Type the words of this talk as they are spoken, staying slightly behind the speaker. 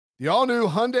The all-new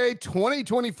Hyundai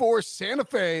 2024 Santa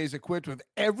Fe is equipped with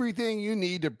everything you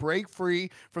need to break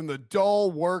free from the dull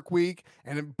work week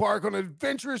and embark on an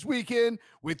adventurous weekend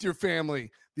with your family.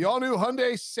 The all-new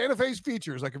Hyundai Santa Fe's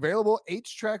features like available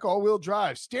H-Track all-wheel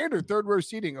drive, standard third-row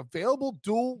seating, available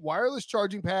dual wireless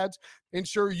charging pads,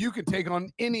 ensure you can take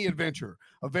on any adventure.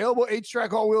 Available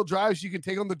H-Track all-wheel drives, you can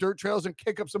take on the dirt trails and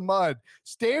kick up some mud.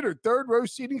 Standard third-row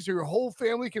seating so your whole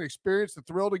family can experience the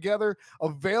thrill together.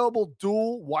 Available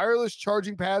dual wireless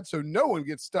charging pads so no one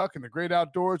gets stuck in the great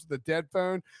outdoors with a dead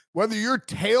phone. Whether you're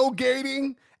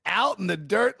tailgating out in the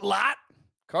dirt lot,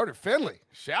 Carter Finley,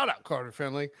 shout out Carter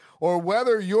Finley, or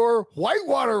whether you're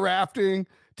whitewater rafting,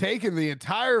 taking the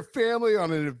entire family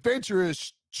on an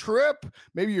adventurous trip,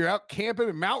 maybe you're out camping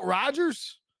at Mount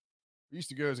Rodgers. I used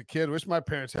to go as a kid. Wish my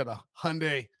parents had a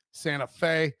Hyundai Santa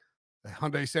Fe. The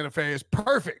Hyundai Santa Fe is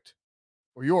perfect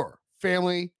for your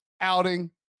family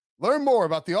outing. Learn more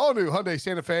about the all-new Hyundai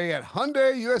Santa Fe at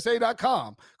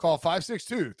HyundaiUSA.com. Call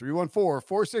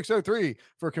 562-314-4603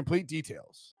 for complete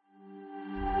details.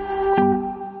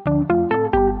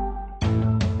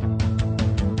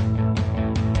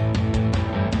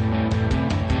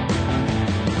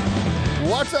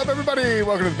 What's up, everybody?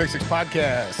 Welcome to the Big Six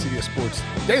Podcast, CBS Sports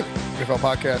Daily NFL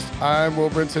Podcast. I'm Will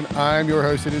Brinson. I'm your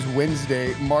host. It is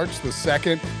Wednesday, March the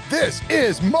 2nd. This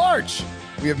is March.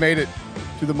 We have made it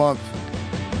to the month.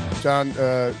 John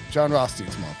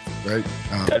Rothstein's month, right?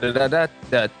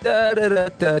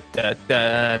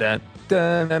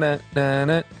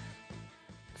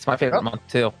 It's my favorite month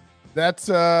too. That's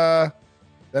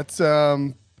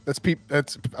Pete. I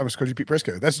was calling you Pete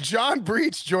Prisco. That's John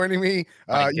Breach joining me.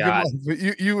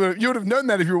 You would have known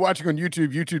that if you were watching on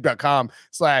YouTube,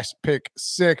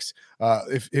 youtube.com/pick6.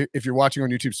 If you're watching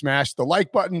on YouTube, smash the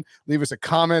like button, leave us a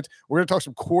comment. We're going to talk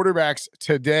some quarterbacks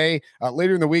today.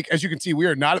 Later in the week, as you can see, we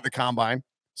are not at the combine.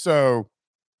 So,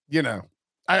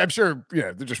 I'm sure,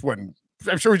 there just wasn't,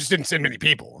 I'm sure we just didn't send many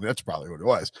people. That's probably what it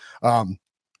was.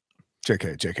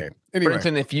 JK. Anyway.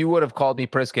 Brinson, if you would have called me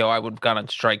Prisco, I would have gone on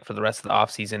strike for the rest of the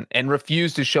offseason and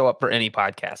refused to show up for any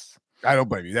podcasts. I don't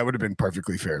blame you. That would have been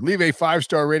perfectly fair. Leave a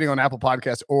 5-star rating on Apple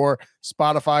Podcasts or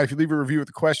Spotify. If you leave a review with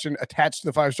a question attached to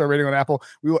the 5-star rating on Apple,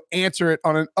 we will answer it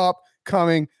on an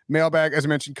upcoming mailbag. As I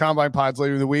mentioned, Combine Pods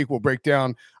later in the week. We'll break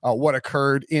down what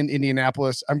occurred in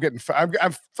Indianapolis. I'm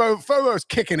FOMO's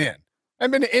kicking in.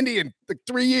 I've been to Indy in like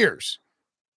 3 years.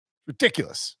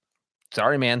 Ridiculous.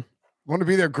 Sorry, man. Want to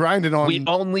be there grinding on. We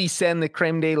only send the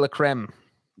creme de la creme.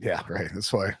 Yeah, right.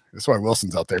 That's why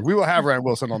Wilson's out there. We will have Ryan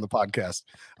Wilson on the podcast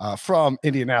from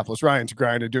Indianapolis. Ryan's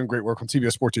grinding, doing great work on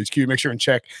CBS Sports HQ. Make sure and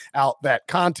check out that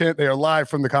content. They are live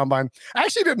from the combine. I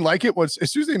actually didn't like it. Was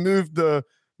as soon as they moved the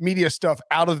media stuff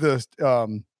out of the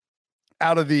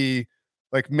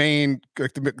main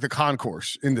the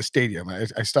concourse in the stadium,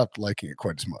 I stopped liking it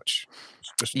quite as much.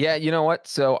 Yeah, you know what?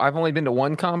 So I've only been to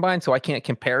one combine, so I can't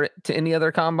compare it to any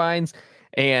other combines.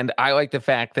 And I like the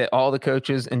fact that all the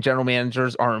coaches and general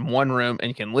managers are in one room and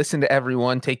you can listen to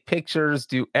everyone, take pictures,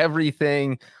 do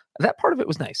everything. That part of it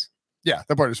was nice. Yeah,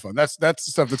 that part is fun. That's the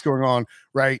stuff that's going on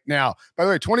right now. By the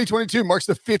way, 2022 marks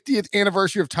the 50th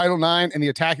anniversary of Title IX, and the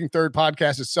Attacking Third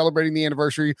podcast is celebrating the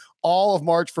anniversary all of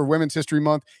March for Women's History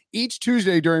Month. Each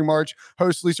Tuesday during March,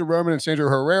 hosts Lisa Roman and Sandra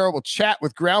Herrera will chat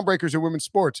with groundbreakers in women's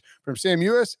sports, from Sam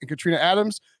Ewis and Katrina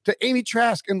Adams to Amy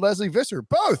Trask and Leslie Visser.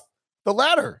 Both, the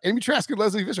latter, Amy Trask and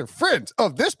Leslie Visser, friends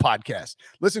of this podcast.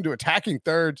 Listen to Attacking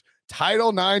Third's Title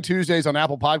IX Tuesdays on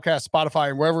Apple Podcasts, Spotify,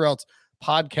 and wherever else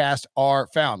podcasts are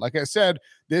found. Like I said,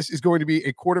 this is going to be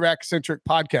a quarterback-centric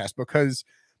podcast because,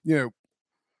 when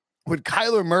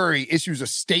Kyler Murray issues a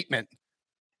statement,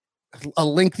 a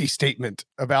lengthy statement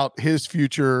about his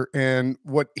future and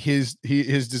what his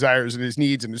desires and his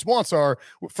needs and his wants are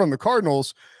from the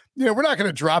Cardinals, we're not going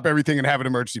to drop everything and have an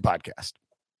emergency podcast.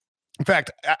 In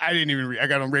fact, I didn't even read. I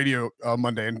got on radio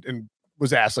Monday and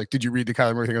was asked, like, did you read the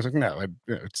Kyler Murray thing? I was like, no.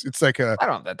 It's like I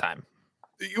don't have that time.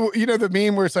 The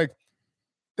meme where it's like,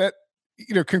 that,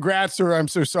 congrats or I'm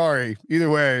so sorry. Either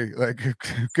way, like,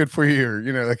 good for you.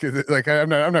 I'm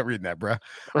not reading that, bro.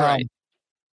 Right.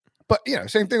 But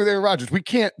same thing with Aaron Rodgers. We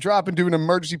can't drop and do an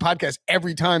emergency podcast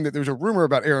every time that there's a rumor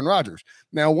about Aaron Rodgers.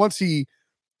 Now, once he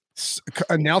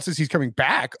announces he's coming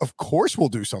back, of course we'll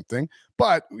do something.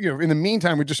 But in the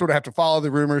meantime, we just sort of have to follow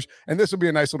the rumors. And this will be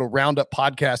a nice little roundup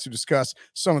podcast to discuss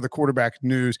some of the quarterback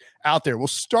news out there. We'll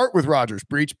start with Rodgers,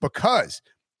 Breach, because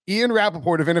Ian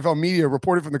Rappaport of NFL Media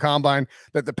reported from the Combine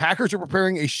that the Packers are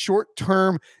preparing a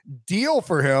short-term deal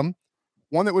for him,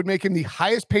 one that would make him the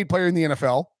highest paid player in the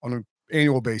NFL on an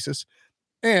annual basis,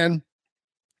 and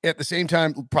at the same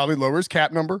time probably lower his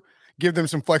cap number, give them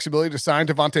some flexibility to sign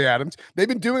Devontae Adams. They've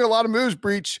been doing a lot of moves,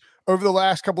 Breach, over the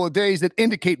last couple of days that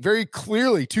indicate very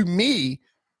clearly to me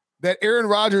that Aaron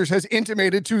Rodgers has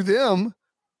intimated to them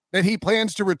that he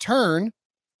plans to return.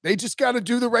 They just got to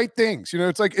do the right things.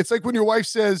 It's like when your wife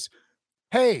says,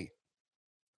 "Hey,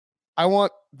 I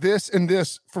want this and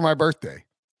this for my birthday."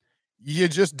 You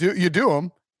do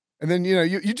them. And then,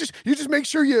 you just make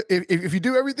sure if you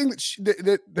do everything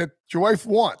that your wife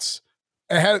wants,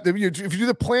 if you do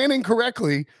the planning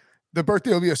correctly, the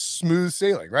birthday will be a smooth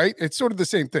sailing, right? It's sort of the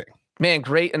same thing. Man,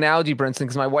 great analogy, Brinson,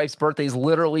 because my wife's birthday is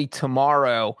literally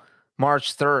tomorrow,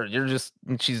 March 3rd.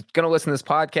 She's going to listen to this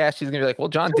podcast. She's going to be like, well,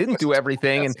 John didn't do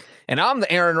everything. And I'm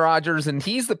the Aaron Rodgers and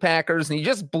he's the Packers and he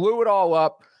just blew it all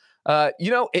up.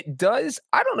 It does.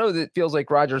 I don't know that it feels like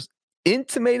Rodgers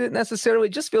intimated necessarily.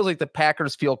 It just feels like the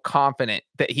Packers feel confident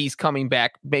that he's coming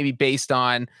back, maybe based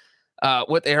on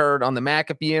what they heard on the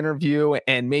McAfee interview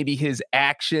and maybe his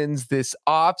actions this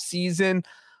offseason.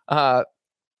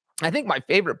 I think my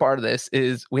favorite part of this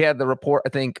is we had the report, I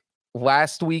think,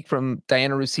 last week from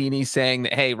Diana Rossini saying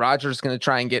that, hey, Rodgers is going to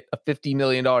try and get a $50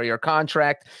 million a year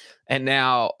contract. And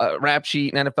now Rap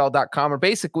Sheet and NFL.com are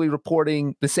basically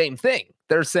reporting the same thing.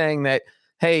 They're saying that,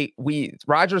 hey,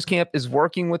 Rodgers camp is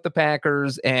working with the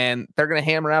Packers and they're going to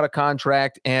hammer out a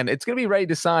contract and it's going to be ready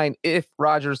to sign if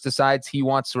Rodgers decides he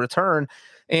wants to return.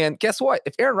 And guess what?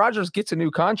 If Aaron Rodgers gets a new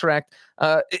contract,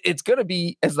 it's going to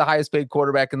be as the highest paid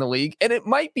quarterback in the league. And it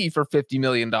might be for $50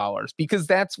 million because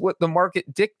that's what the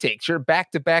market dictates. You're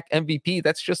back-to-back MVP.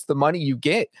 That's just the money you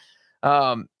get.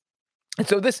 And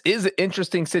so this is an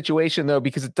interesting situation, though,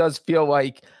 because it does feel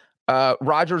like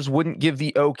Rodgers wouldn't give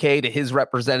the okay to his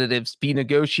representatives be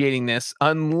negotiating this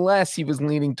unless he was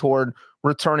leaning toward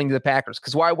returning to the Packers.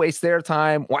 Because why waste their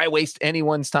time? Why waste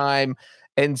anyone's time?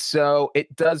 And so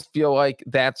it does feel like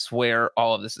that's where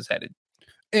all of this is headed.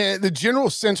 And the general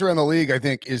sense around the league, I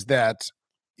think, is that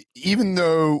even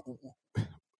though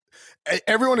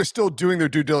everyone is still doing their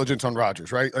due diligence on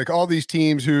Rodgers, right? Like all these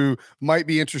teams who might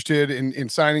be interested in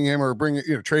signing him or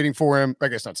trading for him, I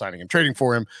guess not signing him, trading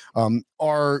for him,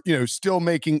 are, still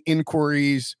making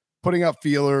inquiries, putting up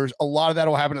feelers. A lot of that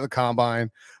will happen at the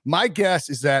combine. My guess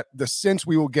is that the sense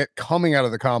we will get coming out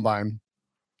of the combine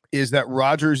is that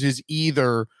Rodgers is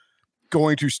either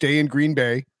going to stay in Green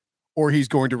Bay or he's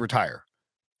going to retire.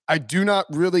 I do not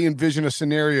really envision a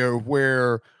scenario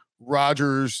where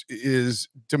Rodgers is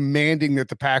demanding that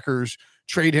the Packers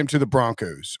trade him to the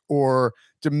Broncos or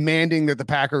demanding that the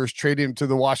Packers trade him to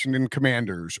the Washington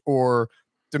Commanders or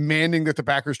demanding that the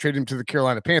Packers trade him to the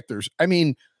Carolina Panthers. I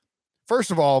mean, first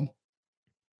of all,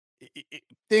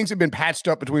 things have been patched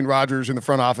up between Rodgers and the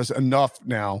front office enough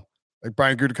now. Like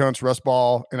Brian Gutekunst, Russ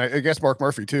Ball, and I guess Mark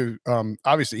Murphy too.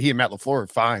 Obviously, he and Matt LaFleur are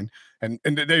fine, and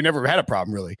they never had a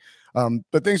problem really.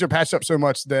 But things are patched up so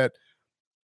much that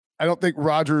I don't think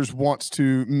Rodgers wants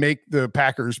to make the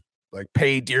Packers like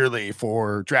pay dearly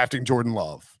for drafting Jordan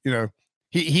Love.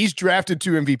 He's drafted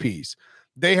 2 MVPs.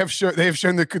 They have shown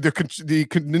the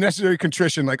necessary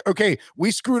contrition. Like, okay,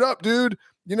 we screwed up, dude.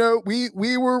 We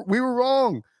were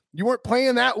wrong. You weren't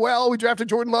playing that well. We drafted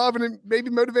Jordan Love and it maybe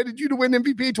motivated you to win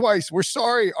MVP twice. We're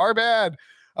sorry. Our bad.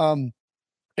 And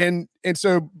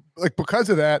so like, because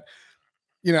of that,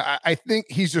 I think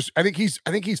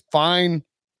he's fine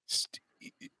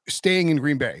staying in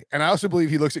Green Bay. And I also believe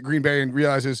he looks at Green Bay and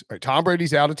realizes, all right, Tom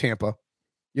Brady's out of Tampa.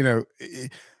 The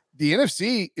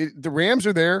NFC, the Rams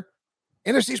are there.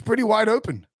 NFC is pretty wide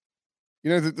open.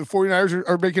 The 49ers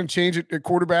are making a change at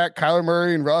quarterback. Kyler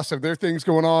Murray and Russ have their things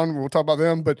going on. We'll talk about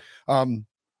them. But I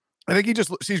think he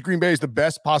just sees Green Bay as the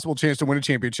best possible chance to win a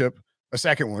championship, a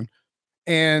second one.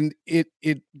 And it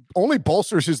only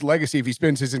bolsters his legacy if he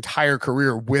spends his entire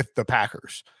career with the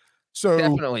Packers. So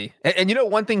definitely. And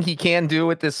one thing he can do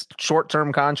with this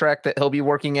short-term contract that he'll be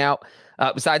working out,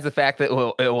 besides the fact that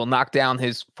it will knock down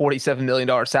his $47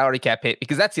 million salary cap hit,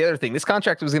 because that's the other thing. This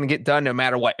contract was going to get done no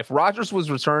matter what. If Rodgers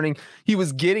was returning, he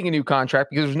was getting a new contract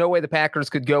because there's no way the Packers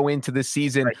could go into this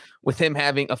season with him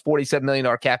having a $47 million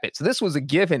cap hit. So this was a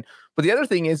given. But the other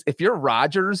thing is, if you're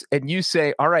Rodgers and you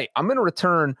say, all right, I'm going to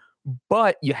return,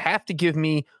 but you have to give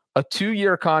me a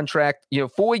 2-year contract,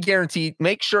 fully guaranteed.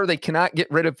 Make sure they cannot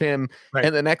get rid of him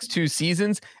in the next 2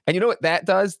 seasons. And you know what that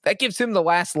does? That gives him the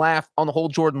last laugh on the whole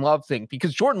Jordan Love thing,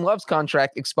 because Jordan Love's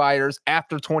contract expires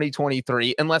after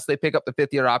 2023 unless they pick up the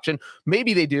 5th-year option.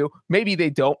 Maybe they do, maybe they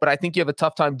don't, but I think you have a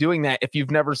tough time doing that if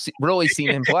you've never really seen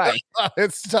him play.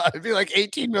 It'd be like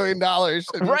 $18 million.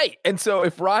 Right. And so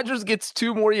if Rodgers gets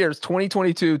 2 more years,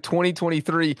 2022,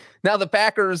 2023, now the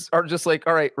Packers are just like,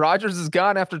 all right, Rodgers is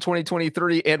gone after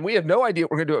 2023 and and we have no idea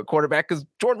what we're going to do at quarterback because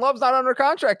Jordan Love's not under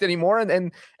contract anymore.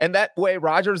 And that way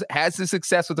Rodgers has his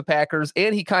success with the Packers,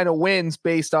 and he kind of wins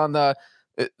based on the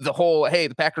whole, hey,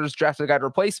 the Packers drafted a guy to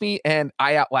replace me, and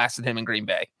I outlasted him in Green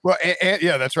Bay. Well, and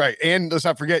yeah, that's right. And let's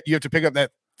not forget, you have to pick up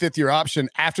that 5th-year option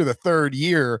after the 3rd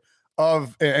year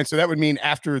of, and so that would mean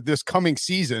after this coming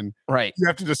season, right? You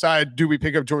have to decide, do we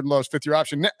pick up Jordan Love's 5th-year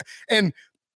option? And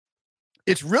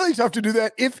it's really tough to do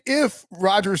that if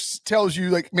Rodgers tells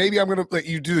you, like, maybe I'm going to let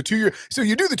you do the 2-year. So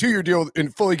you do the 2-year deal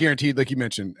and fully guaranteed, like you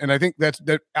mentioned. And I think that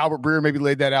Albert Breer maybe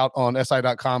laid that out on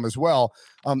SI.com as well.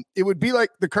 It would be like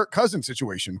the Kirk Cousins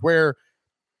situation where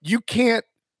you can't,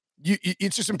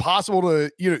 it's just impossible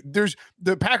to, there's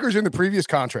the Packers in the previous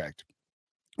contract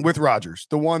with Rodgers,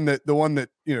 the one that,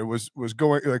 was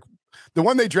going, like the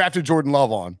one they drafted Jordan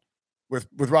Love on, with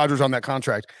Rodgers on that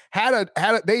contract,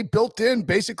 they built in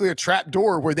basically a trap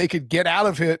door where they could get out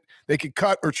of it. They could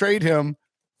cut or trade him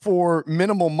for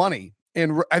minimal money.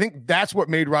 And I think that's what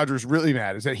made Rodgers really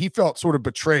mad, is that he felt sort of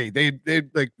betrayed. They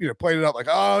played it up like,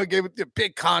 oh, gave it a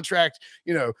big contract,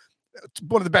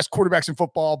 one of the best quarterbacks in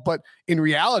football. But in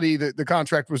reality, the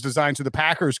contract was designed so the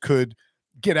Packers could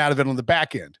get out of it on the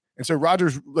back end. And so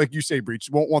Rodgers, like you say, Breach,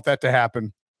 won't want that to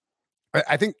happen.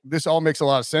 I think this all makes a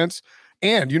lot of sense.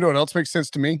 And you know what else makes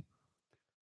sense to me?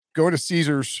 Go to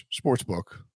Caesars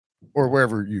Sportsbook or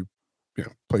wherever you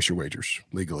place your wagers,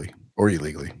 legally or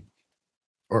illegally,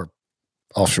 or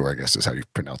offshore, I guess is how you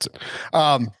pronounce it.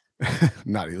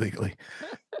 Not illegally.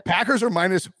 Packers are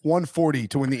minus 140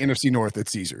 to win the NFC North at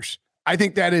Caesars. I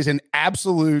think that is an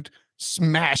absolute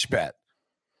smash bet.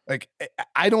 Like,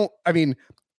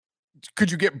 could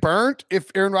you get burnt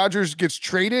if Aaron Rodgers gets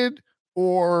traded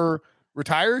or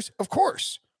retires? Of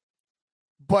course.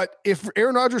 But if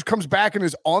Aaron Rodgers comes back and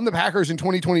is on the Packers in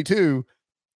 2022,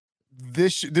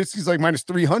 this is like minus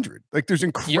 300. Like, there's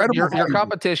incredible. Your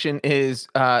competition is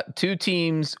 2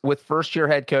 teams with first-year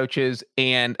head coaches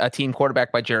and a team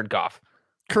quarterback by Jared Goff.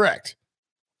 Correct.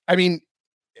 I mean,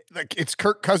 like, it's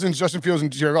Kirk Cousins, Justin Fields, and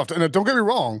Jared Goff. And don't get me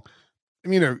wrong. I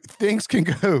mean, things can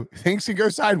go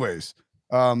sideways.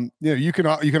 You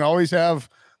can always have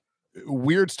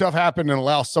weird stuff happen and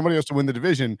allow somebody else to win the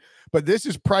division, but this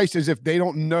is priced as if they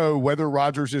don't know whether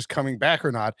Rodgers is coming back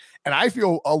or not. And I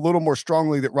feel a little more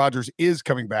strongly that Rodgers is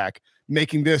coming back,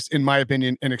 making this, in my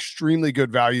opinion, an extremely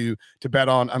good value to bet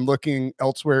on. I'm looking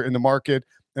elsewhere in the market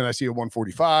and I see a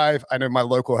 145. I know my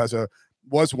local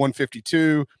was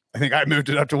 152. I think I moved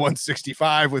it up to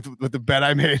 165 with the bet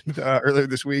I made earlier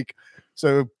this week.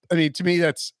 So, I mean, to me,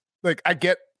 that's like, I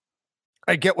get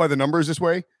why the number is this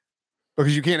way,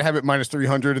 because you can't have it minus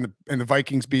 300 and the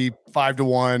Vikings be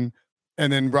 5-1,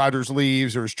 and then Rodgers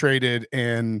leaves or is traded,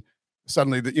 and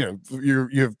suddenly you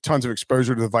have tons of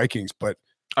exposure to the Vikings. But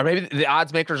or maybe the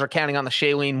odds makers are counting on the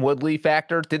Shailene Woodley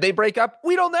factor. Did they break up?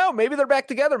 We don't know. Maybe they're back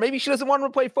together. Maybe she doesn't want to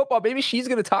play football. Maybe she's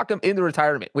going to talk him into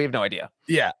retirement. We have no idea.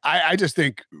 Yeah, I just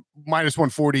think minus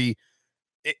 140.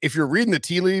 If you're reading the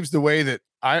tea leaves the way that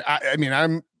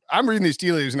I'm reading these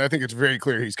tea leaves, and I think it's very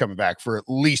clear he's coming back for at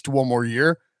least one more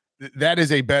year. That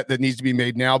is a bet that needs to be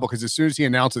made now, because as soon as he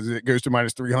announces it, it goes to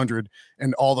minus 300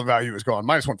 and all the value is gone.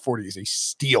 Minus 140 is a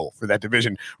steal for that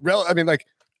division. Like,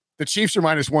 the Chiefs are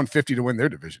minus 150 to win their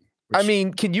division.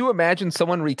 Can you imagine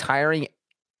someone retiring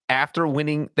after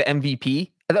winning the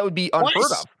MVP? That would be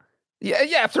unheard of. Yeah,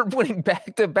 after winning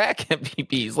back-to-back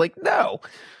MVPs. Like, no,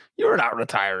 you're not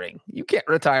retiring. You can't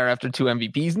retire after 2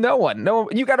 MVPs. No one.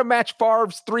 You got to match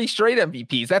Favre's 3 straight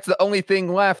MVPs. That's the only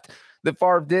thing left that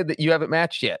Favre did that you haven't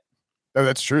matched yet. Oh,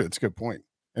 that's true. That's a good point.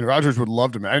 And Rodgers would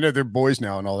love to match. I know they're boys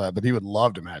now and all that, but he would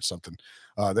love to match something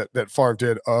that Favre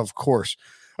did, of course.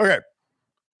 Okay,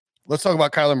 let's talk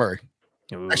about Kyler Murray.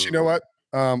 Ooh. Actually, you know what?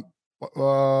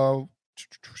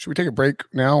 Should we take a break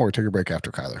now or take a break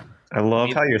after Kyler? I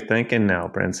love how you're thinking now,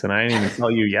 Brinson. I didn't even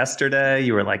tell you yesterday.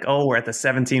 You were like, "Oh, we're at the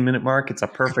 17-minute mark. It's a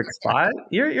perfect spot."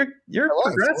 You're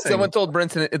progressing. Someone told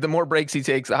Brinson the more breaks he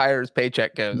takes, the higher his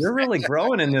paycheck goes. You're really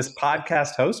growing in this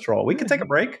podcast host role. We can take a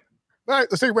break. All right,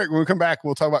 let's take a break. When we come back,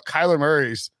 we'll talk about Kyler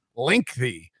Murray's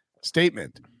lengthy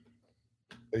statement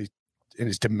and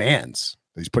his demands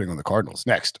that he's putting on the Cardinals.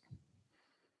 Next.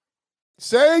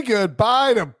 Say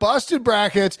goodbye to busted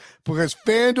brackets, because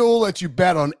FanDuel lets you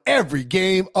bet on every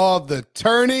game of the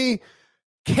tourney.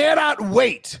 Cannot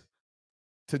wait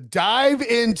to dive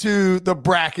into the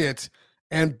bracket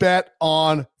and bet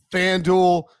on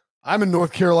FanDuel. I'm in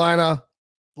North Carolina,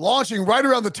 launching right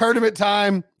around the tournament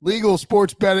time, legal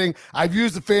sports betting. I've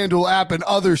used the FanDuel app in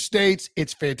other states.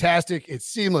 It's fantastic. It's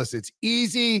seamless. It's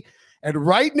easy. And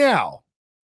right now,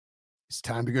 it's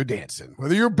time to go dancing.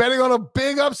 Whether you're betting on a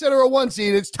big upset or a one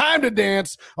seed, it's time to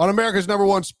dance on America's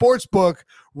 #1 sports book.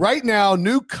 Right now,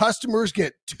 new customers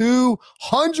get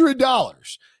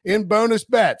 $200 in bonus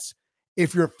bets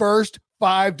if your first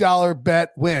 $5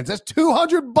 bet wins. That's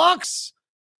 $200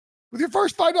 with your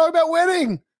first $5 bet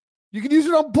winning. You can use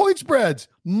it on point spreads,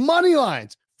 money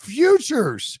lines,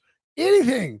 futures,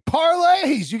 anything,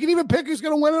 parlays. You can even pick who's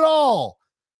going to win it all.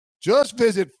 Just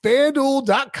visit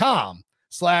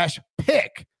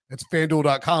FanDuel.com/pick. That's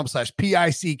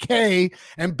FanDuel.com/PICK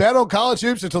and bet on college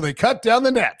hoops until they cut down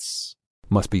the nets.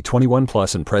 Must be 21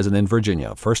 plus and present in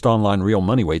Virginia. First online real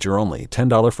money wager only.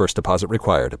 $10 first deposit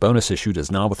required. Bonus issued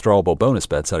as non-withdrawable bonus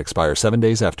bets that expire 7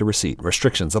 days after receipt.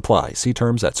 Restrictions apply. See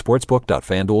terms at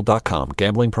sportsbook.fanduel.com.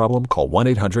 Gambling problem? Call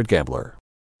 1-800-GAMBLER.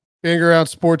 Being around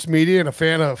sports media and a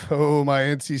fan of my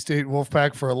NC State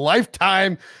Wolfpack for a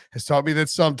lifetime has taught me that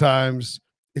sometimes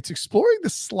it's exploring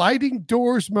the sliding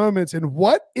doors moments and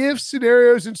what if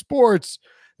scenarios in sports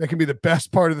that can be the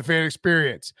best part of the fan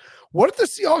experience. What if the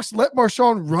Seahawks let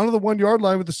Marshawn run to the 1 yard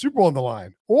line with the Super Bowl on the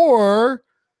line? Or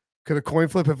could a coin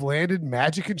flip have landed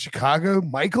Magic in Chicago,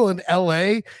 Michael in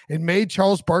LA, and made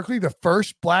Charles Barkley the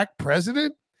first black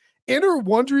president? Enter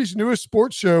Wondery's newest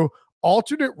sports show,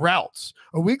 Alternate Routes,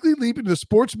 a weekly leap into the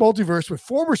sports multiverse with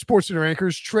former SportsCenter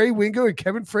anchors Trey Wingo and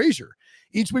Kevin Frazier.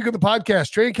 Each week on the podcast,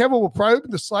 Trey and Kevin will pry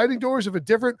open the sliding doors of a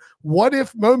different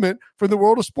what-if moment from the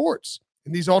world of sports.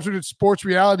 In these alternate sports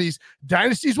realities,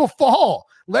 dynasties will fall,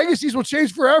 legacies will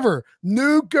change forever,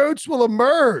 new GOATs will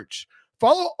emerge.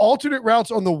 Follow Alternate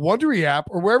Routes on the Wondery app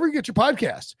or wherever you get your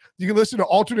podcasts. You can listen to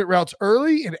Alternate Routes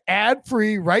early and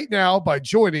ad-free right now by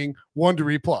joining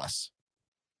Wondery Plus.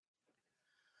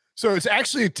 So it's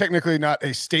actually technically not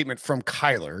a statement from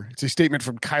Kyler. It's a statement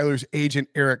from Kyler's agent,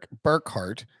 Eric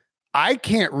Burkhart. I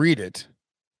can't read it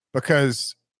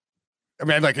because, I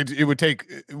mean, like it would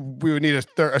take, we would need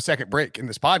a second break in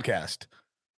this podcast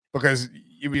because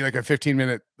it'd be like a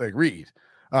 15-minute like read.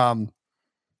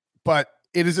 But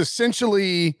it is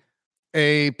essentially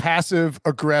a passive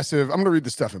aggressive. I'm going to read the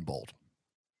stuff in bold.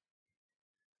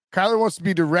 Kyler wants to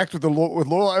be direct with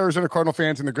loyal Arizona Cardinal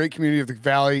fans and the great community of the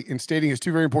Valley in stating his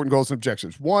two very important goals and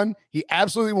objectives. 1, he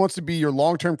absolutely wants to be your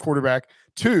long-term quarterback.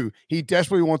 2, he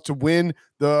desperately wants to win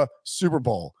the Super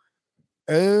Bowl.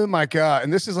 Oh my God.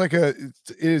 And this is like it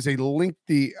is a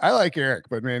lengthy, I like Eric,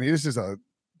 but man,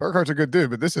 Burkhart's a good dude,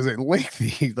 but this is a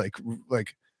lengthy, like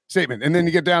statement. And then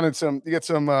you get down in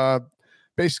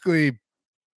basically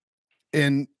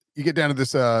you get down to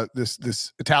this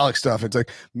italic stuff. It's like,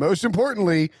 most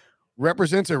importantly,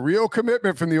 represents a real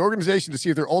commitment from the organization to see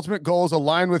if their ultimate goals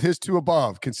align with his two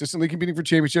above, consistently competing for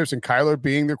championships and Kyler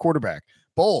being their quarterback.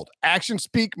 Bold, actions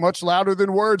speak much louder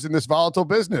than words in this volatile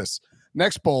business.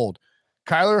 Next bold,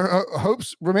 Kyler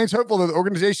remains hopeful that the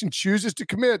organization chooses to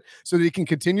commit so that he can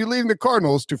continue leading the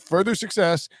Cardinals to further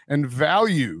success and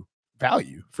value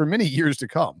for many years to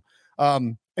come.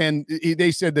 And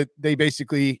they said that they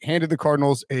basically handed the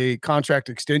Cardinals a contract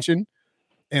extension,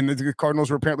 and the Cardinals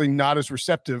were apparently not as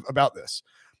receptive about this.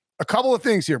 A couple of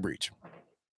things here, Breach.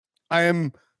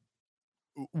 So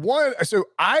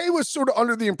I was sort of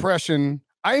under the impression,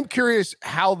 I am curious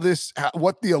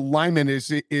what the alignment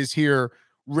is here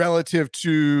relative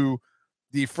to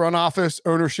the front office,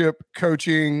 ownership,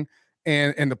 coaching,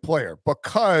 and the player.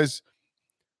 Because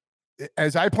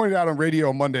as I pointed out on radio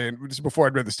on Monday, and just before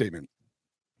I'd read the statement,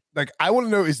 like, I want to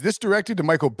know, is this directed to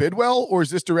Michael Bidwell, or is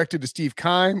this directed to Steve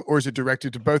Keim, or is it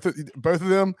directed to both of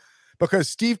them? Because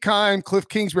Steve Keim, Cliff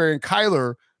Kingsbury, and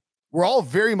Kyler were all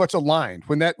very much aligned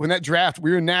when that draft.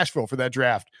 We were in Nashville for that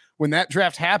draft. When that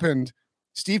draft happened,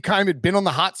 Steve Keim had been on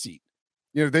the hot seat.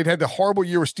 You know, they'd had the horrible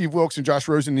year with Steve Wilkes and Josh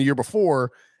Rosen the year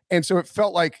before, and so it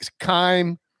felt like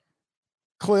Keim,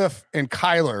 Cliff, and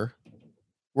Kyler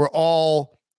were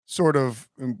all sort of,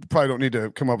 probably don't need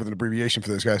to come up with an abbreviation for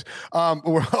those guys.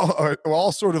 We're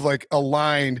all sort of like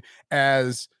aligned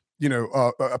as, you know,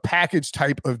 a package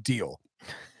type of deal.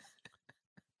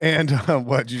 And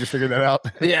what, did you just figure that out?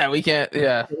 Yeah, we can't.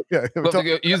 Yeah.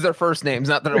 Use their first names,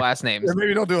 not their last names. Yeah,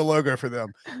 maybe don't do a logo for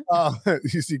them.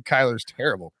 You see Kyler's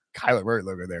terrible. Kyler Murray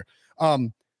logo there.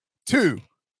 2,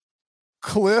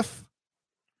 Cliff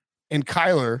and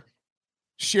Kyler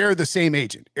share the same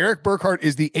agent. Eric Burkhart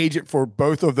is the agent for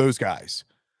both of those guys.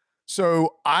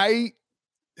 So I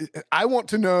want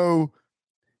to know,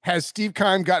 has Steve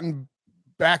Keim gotten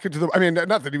back into I mean,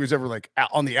 not that he was ever like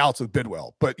on the outs with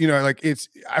Bidwell, but you know, like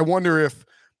I wonder if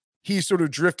he sort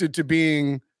of drifted to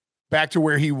being back to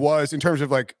where he was in terms of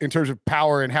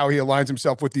power and how he aligns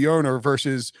himself with the owner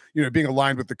versus, you know, being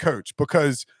aligned with the coach,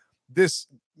 because this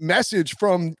message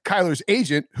from Kyler's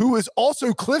agent, who is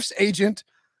also Cliff's agent,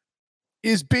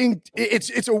 is being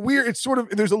it's a weird, it's sort of,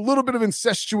 there's a little bit of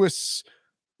incestuous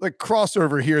like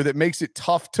crossover here that makes it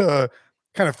tough to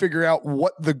kind of figure out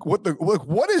what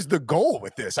is the goal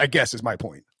with this, I guess, is my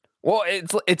point. Well,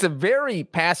 it's a very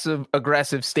passive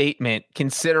aggressive statement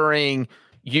considering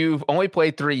you've only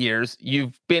played 3 years.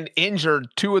 You've been injured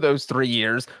 2 of those 3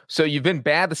 years. So you've been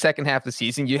bad the second half of the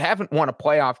season. You haven't won a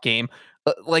playoff game.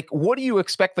 Like, what do you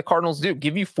expect the Cardinals to do?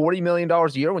 Give you $40 million a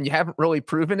year when you haven't really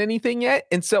proven anything yet?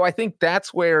 And so I think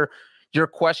that's where your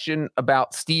question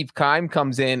about Steve Keim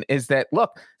comes in, is that,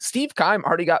 look, Steve Keim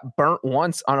already got burnt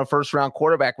once on a first-round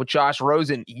quarterback with Josh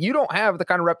Rosen. You don't have the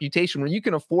kind of reputation where you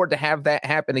can afford to have that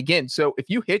happen again. So if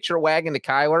you hitch your wagon to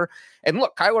Kyler, and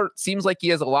look, Kyler seems like he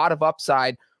has a lot of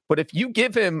upside, but if you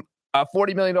give him a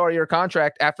 $40 million a year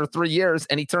contract after 3 years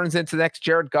and he turns into the next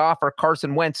Jared Goff or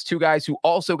Carson Wentz, 2 guys who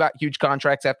also got huge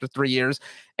contracts after 3 years,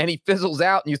 and he fizzles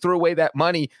out and you throw away that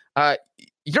money,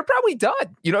 you're probably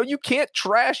done. You can't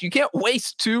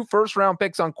waste 2 first-round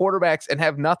picks on quarterbacks and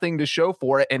have nothing to show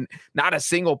for it and not a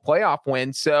single playoff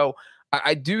win. So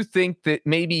I do think that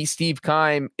maybe Steve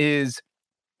Keim is,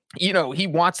 he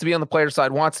wants to be on the player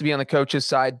side, wants to be on the coach's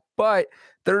side, but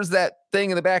there's that thing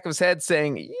in the back of his head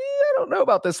saying, I don't know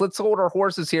about this. Let's hold our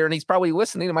horses here. And he's probably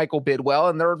listening to Michael Bidwell,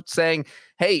 and they're saying,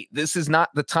 hey, this is not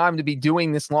the time to be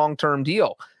doing this long-term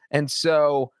deal. And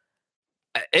so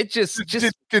it just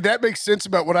did that make sense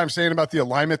about what I'm saying about the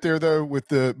alignment there, though,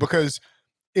 because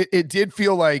it did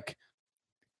feel like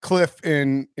Cliff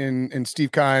and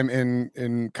Steve Keim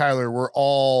and Kyler were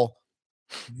all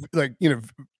like,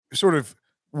 sort of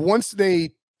once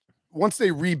they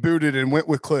rebooted and went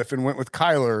with Cliff and went with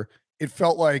Kyler, it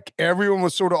felt like everyone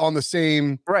was sort of on the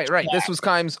same right. track. This was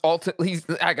Keim's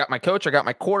I got my coach, I got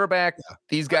my quarterback. Yeah.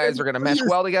 These guys are going to mesh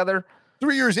well together.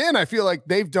 3 years in, I feel like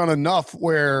they've done enough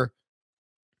where,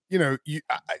 this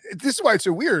is why it's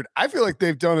so weird. I feel like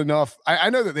they've done enough. I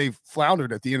know that they've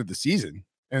floundered at the end of the season,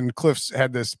 and Cliff's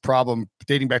had this problem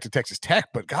dating back to Texas Tech,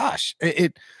 but gosh,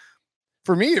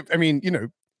 for me,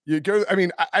 you go,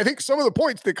 I think some of the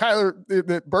points that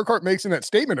that Burkhardt makes in that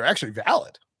statement are actually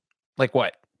valid. Like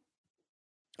what?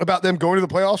 About them going to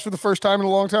the playoffs for the first time in a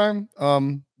long time,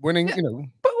 winning, yeah,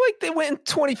 But like they went in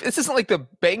 20. This isn't like the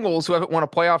Bengals who haven't won a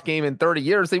playoff game in 30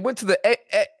 years. They went to the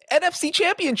NFC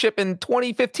Championship in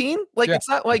 2015. Like, it's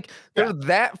not like they're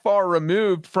that far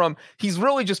removed from. He's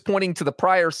really just pointing to the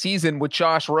prior season with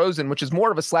Josh Rosen, which is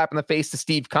more of a slap in the face to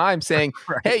Steve Keim, saying,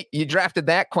 right, hey, you drafted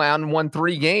that clown and won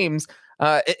 3 games.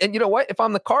 And you know what? If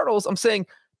I'm the Cardinals, I'm saying,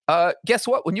 guess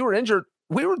what? When you were injured,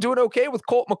 we were doing okay with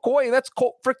Colt McCoy, and that's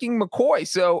Colt freaking McCoy.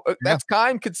 So that's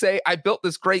Keim could say, I built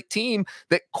this great team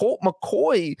that Colt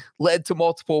McCoy led to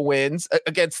multiple wins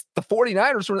against the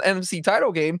 49ers from the NFC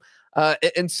title game.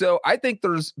 And so I think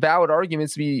there's valid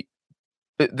arguments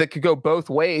that could go both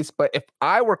ways. But if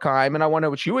I were Keim, and I want to know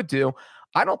what you would do,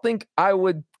 I don't think I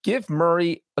would give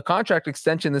Murray a contract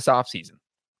extension this offseason.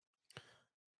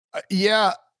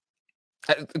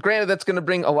 Granted, that's going to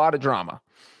bring a lot of drama.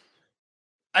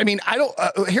 I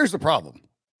don't. Here's the problem.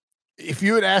 If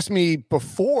you had asked me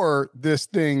before this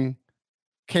thing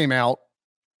came out,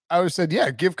 I would have said,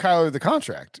 yeah, give Kyler the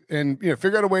contract and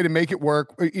figure out a way to make it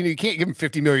work. You can't give him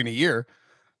 $50 million a year,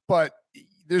 but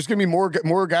there's going to be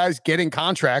more guys getting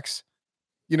contracts.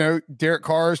 Derek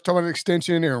Carr is talking about an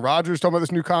extension. Aaron Rodgers talking about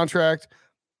this new contract.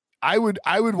 I would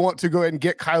want to go ahead and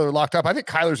get Kyler locked up. I think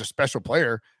Kyler's a special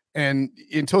player. And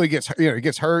until he gets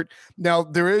hurt. Now,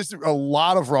 there is a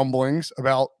lot of rumblings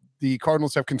about the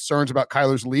Cardinals have concerns about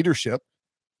Kyler's leadership.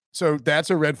 So that's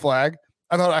a red flag.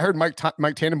 I heard Mike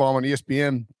Tannenbaum on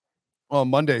ESPN on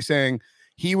Monday saying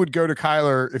he would go to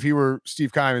Kyler if he were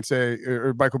Steve Keim and say,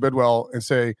 or Michael Bidwell, and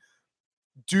say,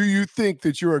 do you think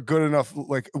that you're a good enough,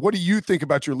 like, what do you think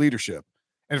about your leadership?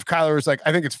 And if Kyler is like,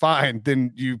 I think it's fine,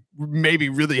 then you maybe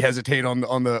really hesitate on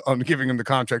giving him the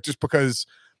contract, just because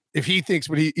if he thinks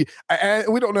what we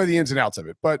don't know the ins and outs of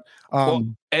it, but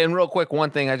and real quick, one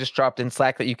thing I just dropped in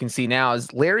Slack that you can see now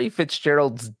is Larry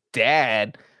Fitzgerald's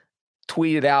dad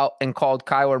tweeted out and called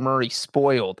Kyler Murray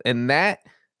spoiled. And that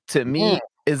to me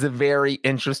is a very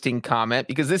interesting comment,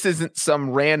 because this isn't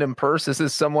some random person. This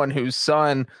is someone whose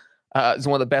son is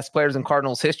one of the best players in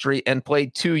Cardinals history and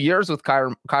played 2 years with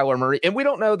Kyler Murray. And we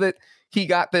don't know that he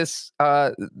got this,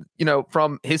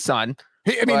 from his son.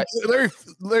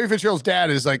 Larry Fitzgerald's dad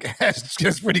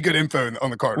has pretty good info on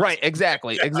the Cardinals. Right,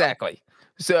 exactly.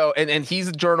 So, and he's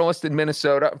a journalist in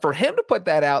Minnesota. For him to put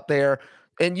that out there,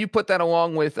 and you put that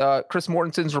along with Chris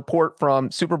Mortensen's report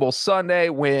from Super Bowl Sunday,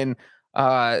 when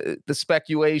the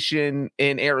speculation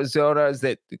in Arizona is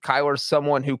that Kyler's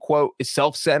someone who, quote, is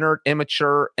self-centered,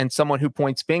 immature, and someone who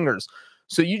points fingers.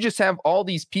 So you just have all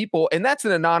these people, and that's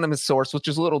an anonymous source, which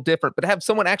is a little different, but have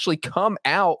someone actually come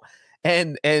out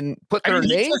and put their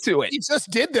name to it. He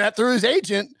just did that through his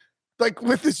agent, like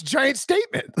with this giant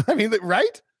statement. I mean,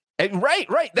 right? Right.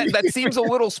 That seems a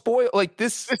little spoiled. Like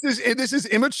this is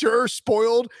immature,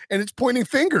 spoiled, and it's pointing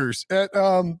fingers at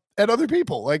other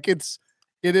people. Like it's.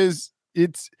 I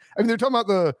mean, they're talking about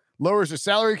the lowers the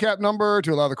salary cap number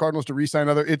to allow the Cardinals to re-sign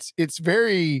other. It's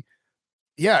very,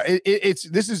 yeah.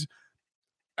 This is.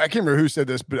 I can't remember who said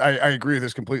this, but I agree with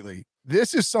this completely.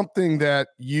 This is something that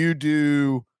you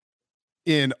do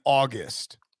in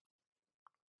August,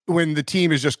 when the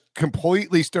team has just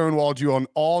completely stonewalled you on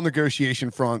all negotiation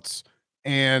fronts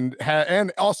and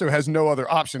also has no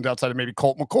other options outside of maybe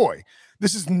Colt McCoy.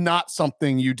 This is not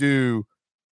something you do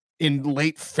in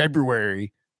late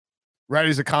February, right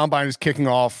as the combine is kicking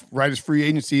off, right as free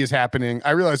agency is happening.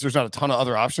 I realize there's not a ton of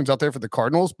other options out there for the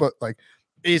Cardinals, but like,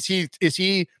 is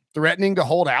he threatening to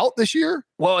hold out this year?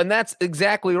 Well, and that's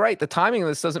exactly right. The timing of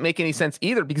this doesn't make any sense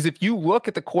either, because if you look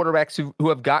at the quarterbacks who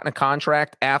have gotten a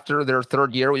contract after their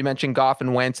third year, we mentioned Goff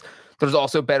and Wentz. There's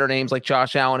also better names like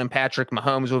Josh Allen and Patrick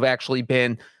Mahomes who have actually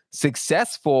been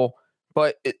successful.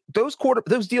 But those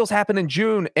deals happen in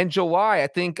June and July. I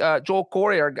think Joel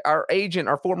Corey,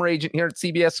 our former agent here at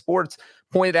CBS Sports,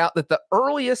 pointed out that the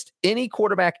earliest any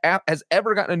quarterback has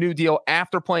ever gotten a new deal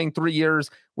after playing 3 years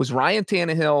was Ryan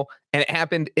Tannehill, and it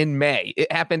happened in May.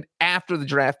 It happened after the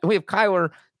draft. And we have Kyler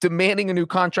demanding a new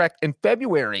contract in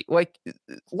February. Like,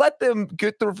 let them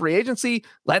get through free agency,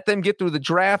 let them get through the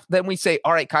draft. Then we say,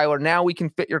 all right, Kyler, now we can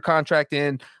fit your contract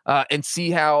in and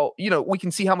see how, we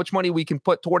can see how much money we can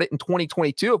put toward it in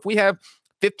 2022. If we have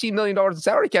 $15 million in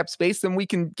salary cap space, then we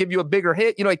can give you a bigger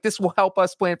hit. Like, this will help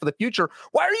us plan for the future.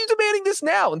 Why are you demanding this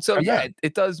now? And so,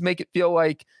 it does make it feel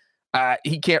like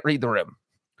he can't read the room.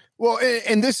 Well,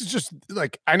 and this is just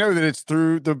like, I know that it's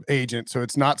through the agent, so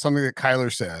it's not something that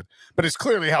Kyler said, but it's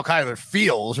clearly how Kyler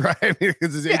feels, right?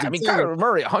 Because his agent Kyler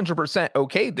Murray 100%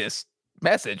 okayed this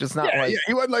message. It's not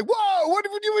he wasn't like, whoa,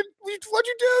 what'd you do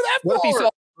that for? What if he saw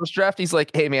the first draft? He's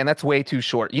like, hey man, that's way too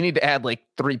short. You need to add like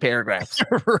 3 paragraphs.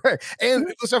 Right. And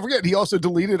let's not forget, he also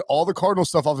deleted all the Cardinal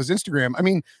stuff off his Instagram. I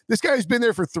mean, this guy's been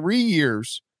there for 3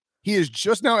 years. He is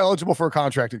just now eligible for a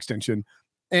contract extension.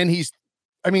 And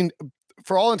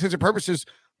for all intents and purposes,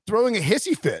 throwing a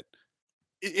hissy fit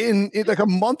in like a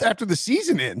month after the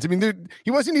season ends. I mean, he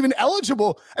wasn't even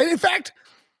eligible. And in fact,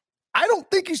 I don't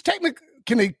think he's technically.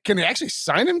 Can they actually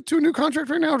sign him to a new contract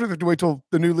right now, or do they have to wait till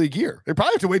the new league year? They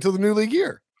probably have to wait till the new league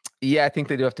year. Yeah, I think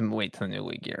they do have to wait till the new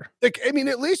league year. Like, I mean,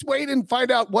 at least wait and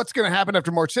find out what's going to happen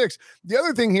after March 6th. The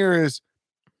other thing here is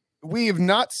we have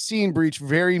not seen Breach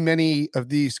very many of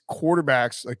these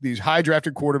quarterbacks, like these high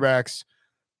drafted quarterbacks,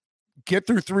 get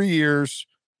through 3 years,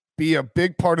 be a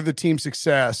big part of the team's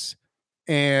success,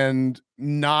 and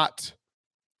not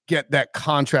get that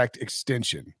contract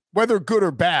extension, whether good or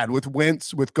bad, with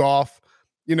Wentz, with Goff,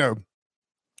 and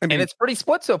it's pretty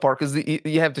split so far, because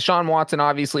you have Deshaun Watson,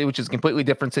 obviously, which is a completely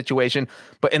different situation.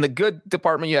 But in the good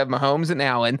department, you have Mahomes and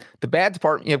Allen. The bad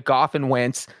department, you have Goff and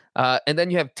Wentz. And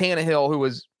then you have Tannehill, who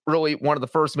was really one of the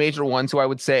first major ones, who I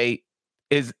would say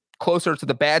is closer to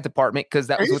the bad department, because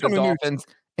that was with the Dolphins.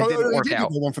 It didn't work out. He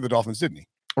did the one for the Dolphins, didn't he?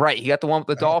 Right. He got the one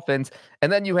with the Dolphins. And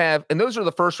then you have, and those are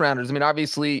the first rounders. I mean,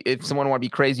 obviously, if someone want to be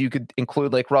crazy, you could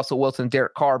include like Russell Wilson,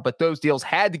 Derek Carr, but those deals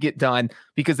had to get done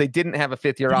because they didn't have a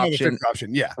fifth-year option.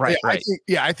 Yeah. Right.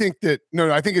 I think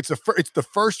it's the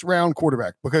first round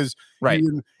quarterback, because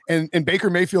and Baker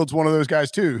Mayfield's one of those guys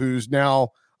too, who's now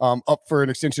up for an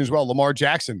extension as well. Lamar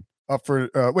Jackson up for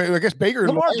I guess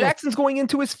Lamar Jackson's going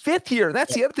into his 5th year.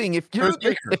 That's the other thing. If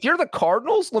you're the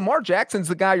Cardinals, Lamar Jackson's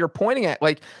the guy you're pointing at.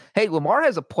 Like, hey, Lamar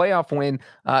has a playoff win.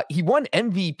 He won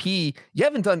MVP. You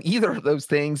haven't done either of those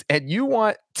things, and you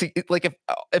want to, like,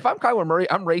 if I'm Kyler Murray,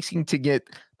 I'm racing to get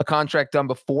a contract done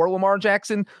before Lamar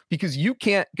Jackson, because you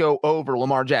can't go over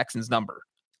Lamar Jackson's number.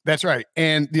 That's right.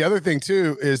 And the other thing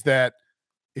too is that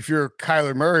if you're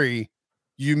Kyler Murray,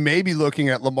 you may be looking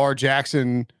at Lamar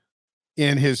Jackson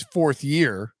in his 4th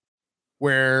year,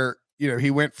 where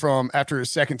he went from, after his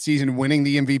 2nd season, winning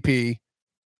the MVP,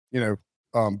 and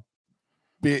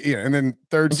then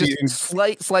 3rd season,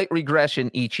 slight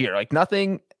regression each year, like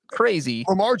nothing crazy.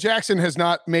 Lamar Jackson has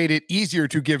not made it easier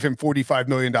to give him $45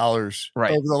 million over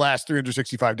the last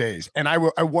 365 days, and I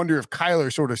wonder if Kyler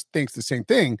sort of thinks the same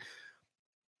thing.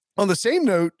 On the same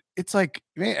note, it's like,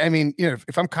 man, I mean,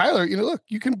 if I'm Kyler, look,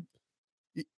 you can.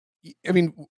 I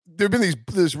mean, there have been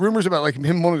these rumors about like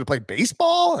him wanting to play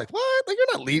baseball. Like, what? Like,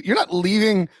 you're not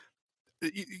leaving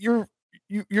 $100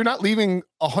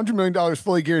 million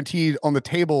fully guaranteed on the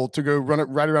table to go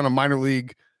right around a minor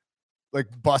league like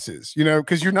buses,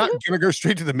 because you're not going to go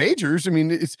straight to the majors. I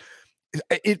mean,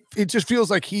 it just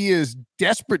feels like he is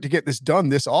desperate to get this done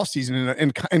this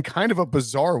offseason in kind of a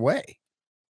bizarre way.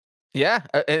 Yeah,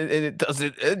 and it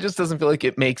just doesn't feel like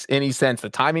it makes any sense. The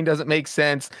timing doesn't make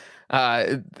sense.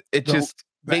 It's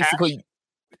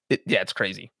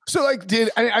crazy. So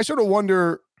I sort of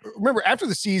wonder, remember after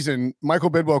the season, Michael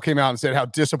Bidwell came out and said how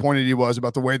disappointed he was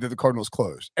about the way that the Cardinals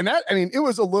closed. And it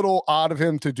was a little odd of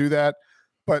him to do that,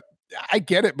 but I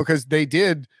get it because they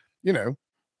did, they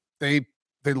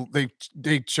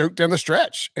choked down the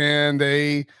stretch and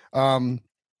they,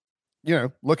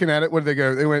 looking at it, what did they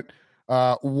go? They went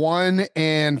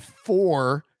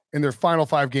 1-4 in their final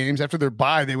 5 games. After their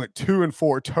bye, they went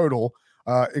 2-4 total,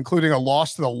 including a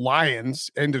loss to the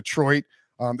Lions in Detroit.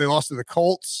 They lost to the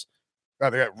Colts. They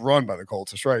got run by the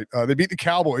Colts. That's right. They beat the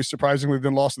Cowboys, surprisingly,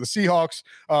 then lost to the Seahawks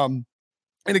in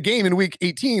a game in week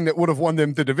 18 that would have won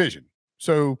them the division.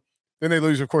 So then they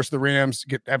lose, of course, the Rams,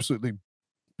 get absolutely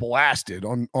blasted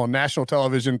on national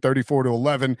television,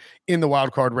 34-11 in the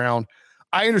wild card round.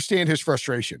 I understand his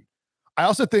frustration. I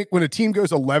also think when a team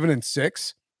goes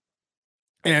 11-6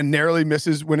 and narrowly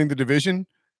misses winning the division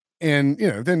and,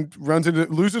 then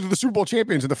loses to the Super Bowl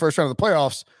champions in the first round of the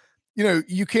playoffs,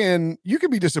 you can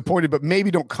be disappointed, but maybe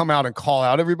don't come out and call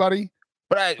out everybody.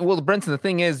 But Brenton, the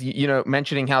thing is,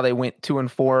 mentioning how they went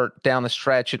 2-4 down the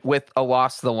stretch with a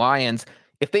loss to the Lions,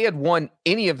 if they had won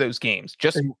any of those games,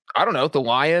 I don't know, the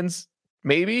Lions,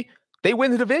 maybe they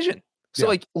win the division.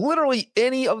 So literally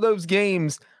any of those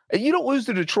games, you don't lose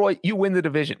to Detroit, you win the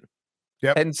division.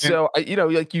 Yep. And so,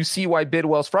 you see why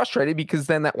Bidwell's frustrated, because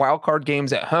then that wild card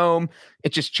game's at home.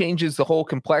 It just changes the whole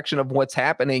complexion of what's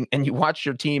happening. And you watch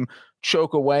your team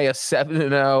choke away a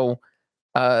 7-0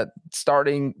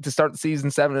 starting to start the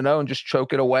season 7-0 and just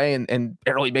choke it away and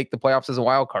barely make the playoffs as a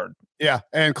wild card. Yeah.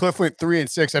 And Cliff went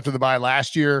 3-6 after the bye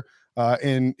last year.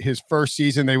 In his first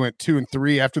season, they went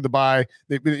 2-3 after the bye.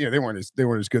 They weren't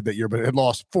as good that year, but had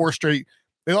lost 4 straight.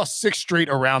 They lost 6 straight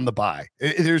around the bye.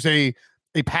 There's a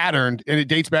pattern, and it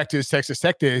dates back to his Texas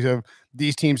Tech days of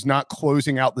these teams not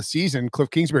closing out the season. Cliff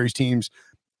Kingsbury's teams,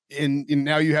 and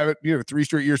now you have it, 3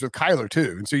 straight years with Kyler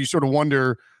too. And so you sort of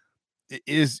wonder,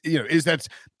 that's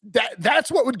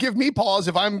what would give me pause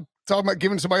if I'm talking about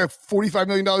giving somebody $45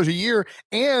 million a year.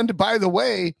 And by the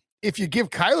way, if you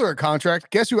give Kyler a contract,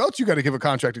 guess who else you got to give a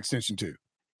contract extension to?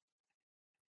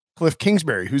 Cliff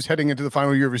Kingsbury, who's heading into the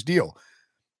final year of his deal.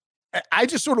 I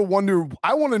just sort of wonder,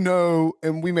 I want to know,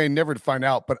 and we may never find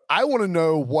out, but I want to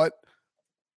know what,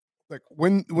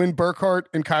 when Burkhardt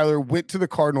and Kyler went to the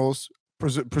Cardinals,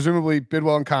 presumably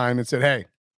Bidwell and Keim, and said, hey,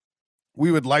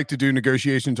 we would like to do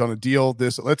negotiations on a deal.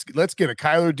 Let's get a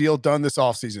Kyler deal done this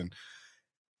offseason.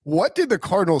 What did the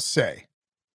Cardinals say?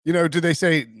 Did they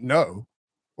say no?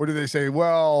 Or did they say,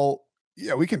 well,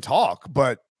 yeah, we can talk,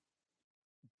 but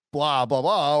blah, blah,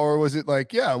 blah? Or was it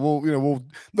like, yeah,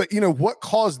 what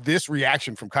caused this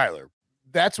reaction from Kyler?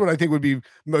 That's what I think would be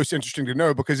most interesting to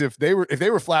know, because if they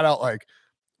were flat out like,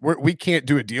 we can't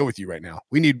do a deal with you right now.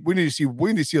 We need to see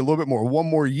a little bit more, one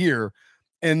more year.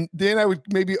 And then I would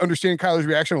maybe understand Kyler's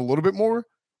reaction a little bit more.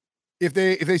 If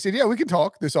they said, yeah, we can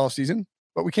talk this offseason,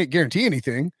 but we can't guarantee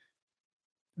anything,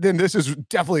 then this is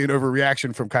definitely an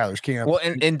overreaction from Kyler's camp. Well,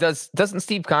 and doesn't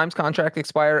Steve Keim's contract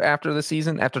expire after the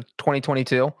season, after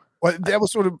 2022? Well,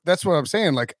 that's what I'm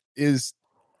saying. Like,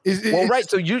 right.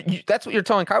 So you that's what you're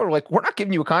telling Kyler. Like, we're not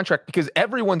giving you a contract because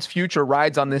everyone's future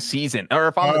rides on this season. Or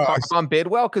if I'm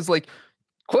Bidwell, because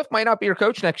Cliff might not be your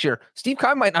coach next year. Steve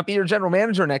Keim might not be your general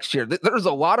manager next year. There's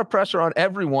a lot of pressure on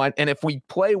everyone. And if we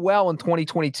play well in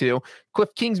 2022, Cliff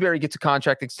Kingsbury gets a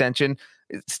contract extension.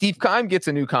 Steve Keim gets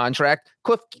a new contract.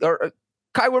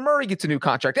 Kyler Murray gets a new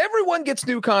contract. Everyone gets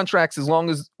new contracts as long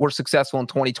as we're successful in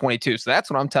 2022. So that's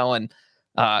what I'm telling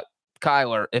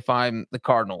Kyler if I'm the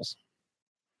Cardinals.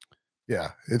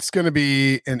 Yeah, it's going to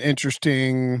be an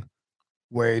interesting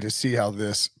way to see how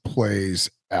this plays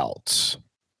out.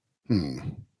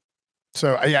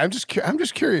 So yeah, I'm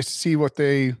just curious to see what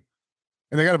they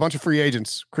got a bunch of free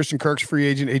agents. Christian Kirk's a free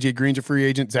agent. AJ Green's a free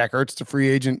agent. Zach Ertz is a free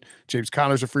agent. James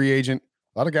Conner's a free agent.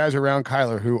 A lot of guys around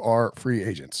Kyler who are free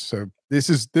agents. So this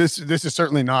is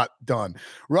certainly not done.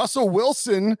 Russell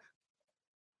Wilson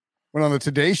went on the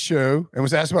Today Show and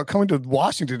was asked about coming to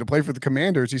Washington to play for the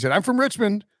Commanders. He said, I'm from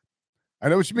Richmond. I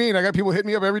know what you mean. I got people hitting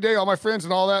me up every day, all my friends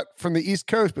and all that from the East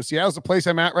Coast, but Seattle's the place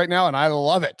I'm at right now, and I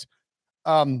love it.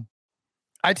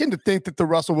 I tend to think that the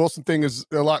Russell Wilson thing is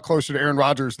a lot closer to Aaron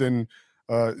Rodgers than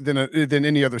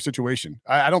any other situation.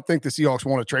 I don't think the Seahawks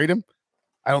want to trade him.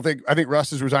 I think Russ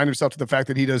has resigned himself to the fact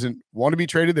that he doesn't want to be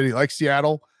traded, that he likes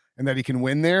Seattle and that he can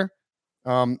win there.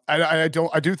 I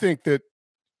do think that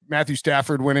Matthew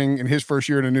Stafford winning in his first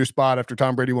year in a new spot after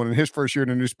Tom Brady won in his first year in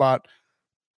a new spot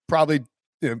probably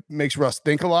makes Russ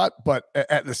think a lot. But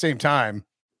at the same time,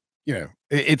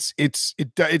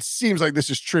 it seems like this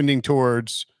is trending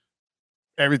towards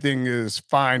everything is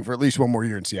fine for at least one more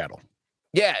year in Seattle.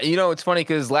 Yeah, it's funny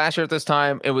because last year at this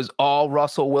time, it was all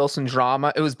Russell Wilson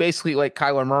drama. It was basically like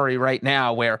Kyler Murray right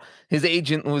now, where his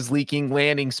agent was leaking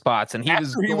landing spots, and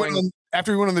after he went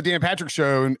on the Dan Patrick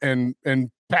show and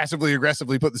passively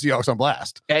aggressively put the Seahawks on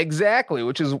blast. Exactly,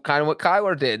 which is kind of what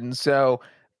Kyler did. And so,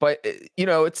 but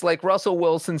it's like Russell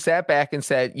Wilson sat back and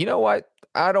said, you know what?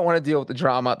 I don't want to deal with the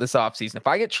drama this offseason. If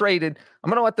I get traded, I'm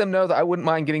going to let them know that I wouldn't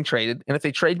mind getting traded. And if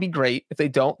they trade me, great. If they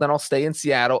don't, then I'll stay in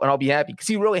Seattle and I'll be happy, because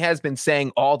he really has been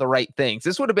saying all the right things.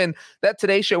 This would have been, that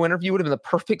Today Show interview would have been the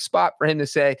perfect spot for him to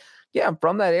say, yeah, I'm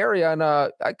from that area and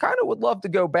I kind of would love to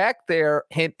go back there.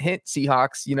 Hint, hint,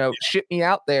 Seahawks, ship me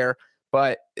out there.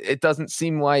 But it doesn't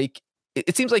seem like,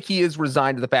 it seems like he is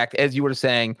resigned to the fact, as you were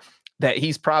saying, that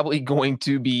he's probably going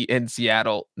to be in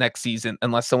Seattle next season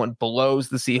unless someone blows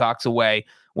the Seahawks away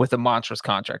with a monstrous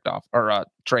contract off or a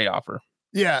trade offer.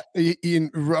 Yeah,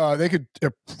 they could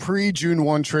pre-June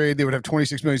 1 trade. They would have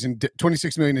 $26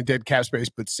 million in dead cap space,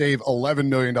 but save $11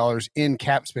 million in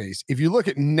cap space. If you look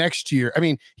at next year, I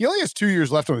mean, he only has 2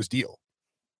 years left on his deal.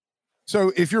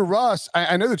 So if you're Russ,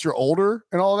 I know that you're older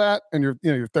and all that, and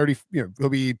you're 30. He'll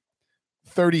be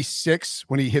 36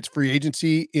 when he hits free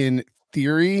agency. In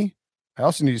theory, I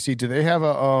also need to see, do they have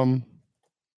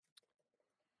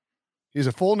he has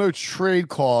a full no trade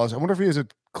clause. I wonder if he has a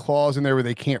clause in there where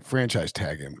they can't franchise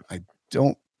tag him. I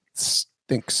don't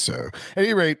think so. At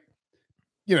any rate,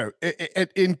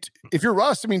 if you're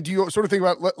Russ, I mean, do you sort of think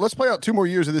about, let's play out 2 more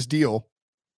years of this deal?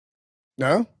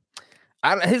 No?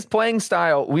 His playing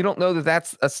style, we don't know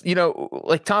that's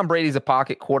like Tom Brady's a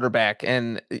pocket quarterback,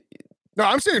 and no,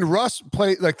 I'm saying Russ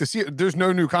play like there's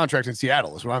no new contract in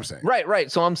Seattle is what I'm saying. Right.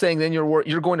 So I'm saying then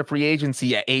you're going to free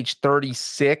agency at age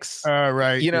 36.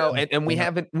 Right. And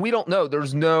we don't know.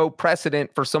 There's no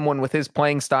precedent for someone with his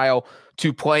playing style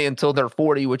to play until they're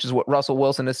 40, which is what Russell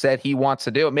Wilson has said he wants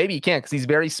to do. Maybe he can't, because he's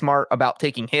very smart about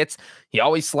taking hits. He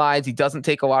always slides. He doesn't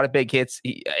take a lot of big hits.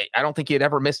 I don't think he had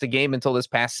ever missed a game until this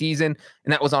past season.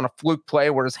 And that was on a fluke play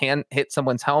where his hand hit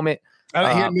someone's helmet. He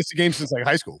hadn't missed a game since like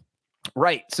high school.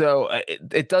 Right. So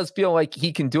it does feel like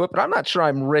he can do it, but I'm not sure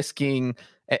I'm risking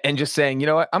and just saying, you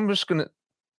know what, I'm just going to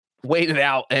wait it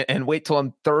out and wait till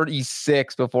I'm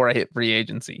 36 before I hit free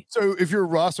agency. So if you're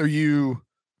Russ, are you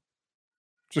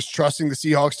just trusting the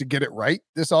Seahawks to get it right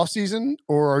this offseason?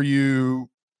 Or are you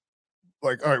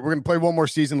like, all right, we're going to play one more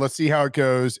season. Let's see how it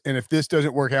goes. And if this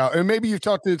doesn't work out, and maybe you've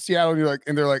talked to Seattle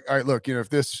and they're like, all right, look, if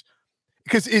this,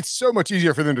 because it's so much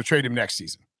easier for them to trade him next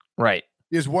season. Right.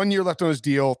 He has 1 year left on his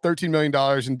deal, $13 million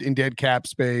in dead cap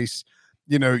space.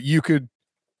 You could,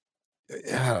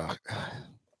 I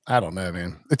don't know,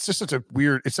 man. It's just such a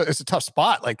weird, it's a tough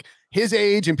spot. Like his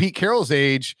age and Pete Carroll's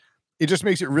age, it just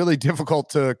makes it really difficult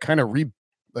to kind of reboot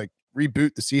the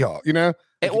Seahawks, Well,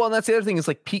 and that's the other thing is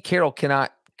like Pete Carroll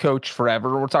cannot coach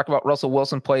forever. We're talking about Russell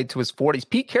Wilson played to his 40s.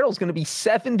 Pete Carroll's going to be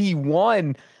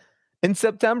 71 in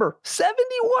September.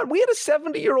 71. We had a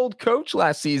 70-year-old coach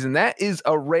last season. That is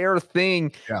a rare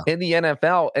thing in the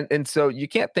NFL. And so you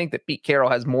can't think that Pete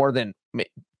Carroll has more than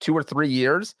 2 or 3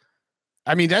 years.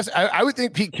 I mean, I would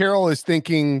think Pete Carroll is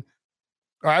thinking,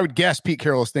 or I would guess Pete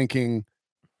Carroll is thinking,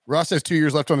 Russ has 2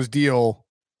 years left on his deal.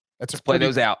 Let's play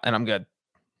those out and I'm good.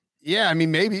 Yeah, I mean,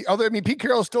 maybe. Although, I mean, Pete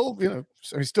Carroll's still,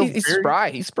 he's still he's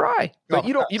spry. He's spry. But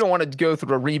you don't want to go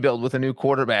through a rebuild with a new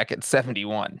quarterback at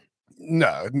 71.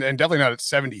 No, and definitely not at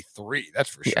 73. That's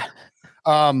for sure.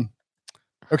 Yeah.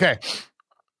 Okay.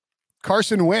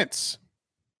 Carson Wentz.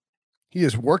 He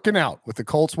is working out with the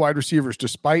Colts wide receivers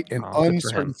despite an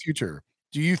uncertain future.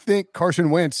 Do you think Carson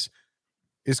Wentz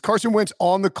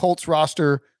on the Colts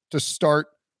roster to start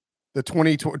the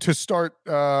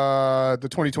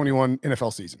 2021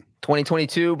 NFL season?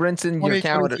 2022, Brinson, your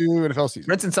calendar. NFL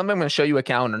season. Brinson, someday I'm going to show you a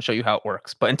calendar and show you how it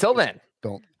works. But until then,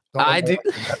 don't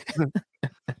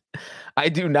I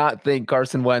do not think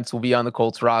Carson Wentz will be on the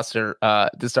Colts roster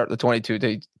to start the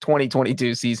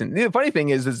 2022 season. The funny thing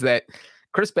is that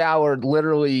Chris Ballard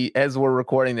literally, as we're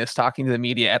recording this, talking to the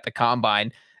media at the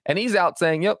Combine, and he's out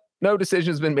saying, yep, no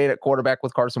decision has been made at quarterback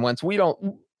with Carson Wentz. We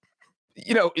don't,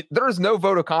 there is no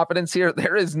vote of confidence here.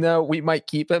 There is no, we might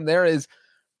keep him. There is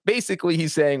basically,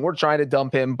 he's saying we're trying to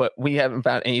dump him, but we haven't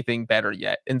found anything better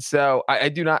yet. And so I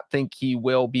do not think he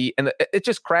will be. And it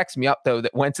just cracks me up, though,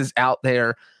 that Wentz is out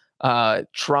there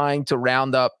trying to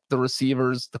round up the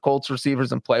receivers, the Colts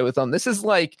receivers, and play with them. This is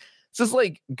like This is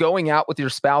like going out with your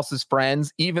spouse's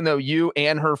friends, even though you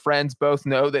and her friends both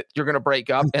know that you're going to break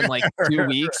up in like 2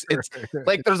 weeks. It's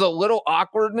like there's a little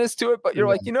awkwardness to it, but you're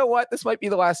like, you know what? This might be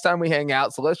the last time we hang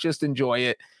out, so let's just enjoy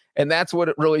it. And that's what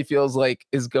it really feels like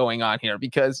is going on here,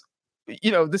 because,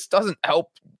 this doesn't help.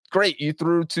 Great. You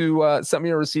threw to some of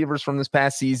your receivers from this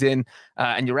past season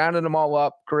and you rounded them all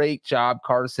up. Great job,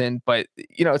 Carson. But,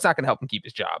 it's not going to help him keep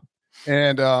his job.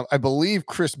 And I believe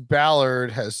Chris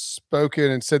Ballard has spoken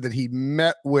and said that he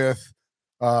met with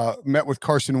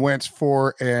Carson Wentz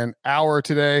for an hour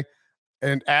today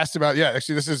and asked about,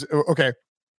 actually, this is okay.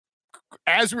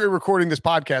 As we were recording this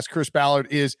podcast, Chris Ballard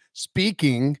is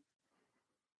speaking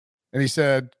and he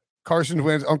said, Carson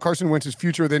Wentz's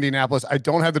future with Indianapolis. I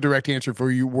don't have the direct answer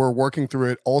for you. We're working through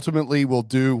it. Ultimately, we'll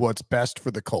do what's best for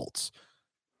the Colts.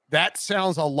 That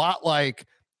sounds a lot like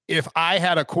if I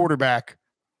had a quarterback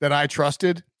that I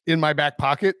trusted in my back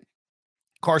pocket,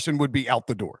 Carson would be out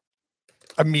the door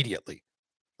immediately.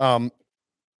 I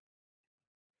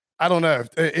don't know.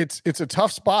 It's a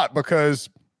tough spot because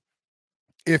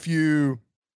if you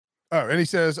and he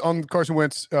says on Carson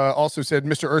Wentz also said,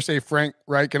 Mr. Irsay, Frank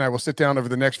Reich, and I will sit down over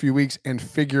the next few weeks and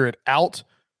figure it out.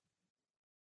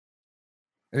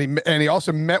 And he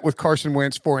also met with Carson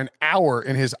Wentz for an hour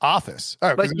in his office.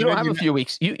 But you don't have a few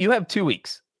weeks. You have 2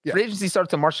 weeks. Yeah. Free agency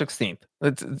starts on March 16th.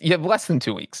 You have less than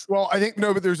 2 weeks. Well, I think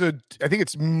I think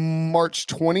it's March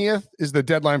 20th is the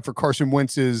deadline for Carson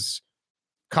Wentz's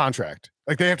contract.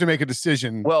 Like they have to make a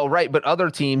decision. Well, right. But other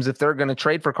teams, if they're going to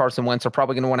trade for Carson Wentz, are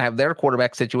probably going to want to have their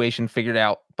quarterback situation figured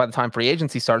out by the time free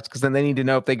agency starts, because then they need to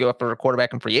know if they go after a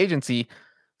quarterback in free agency.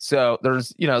 So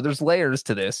there's layers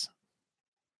to this.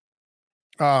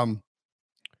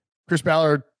 Chris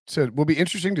Ballard said, will be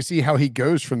interesting to see how he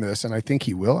goes from this. And I think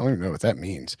he will. I don't even know what that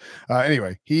means.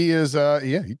 Anyway, he is,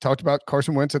 he talked about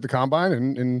Carson Wentz at the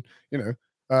combine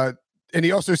and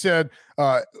he also said,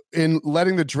 in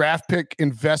letting the draft pick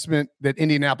investment that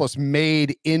Indianapolis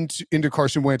made into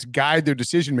Carson Wentz guide their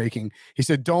decision-making, he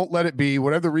said, don't let it be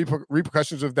whatever the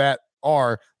repercussions of that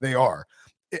are, they are.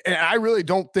 And I really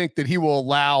don't think that he will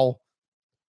allow,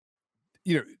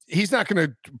 he's not going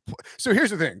to. So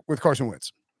here's the thing with Carson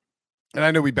Wentz. And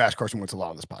I know we bash Carson Wentz a lot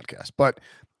on this podcast, but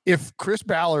if Chris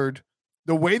Ballard,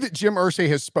 the way that Jim Irsay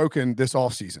has spoken this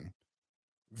offseason,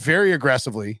 very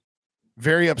aggressively,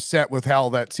 very upset with how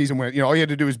that season went. All you had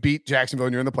to do is beat Jacksonville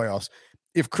and you're in the playoffs.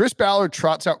 If Chris Ballard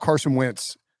trots out Carson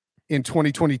Wentz in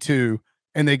 2022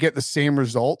 and they get the same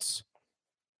results,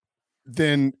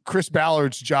 then Chris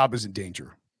Ballard's job is in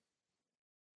danger.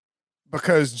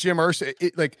 Because Jim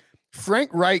Irsay,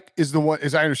 Frank Reich is the one,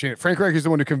 as I understand it, Frank Reich is the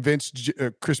one who convinced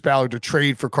Chris Ballard to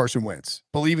trade for Carson Wentz,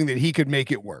 believing that he could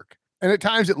make it work. And at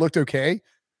times it looked okay.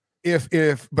 So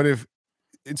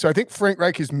I think Frank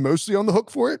Reich is mostly on the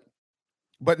hook for it.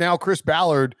 But now Chris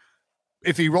Ballard,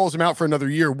 if he rolls him out for another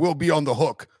year, will be on the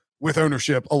hook with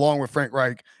ownership along with Frank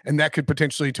Reich. And that could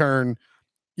potentially turn,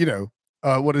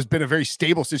 what has been a very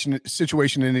stable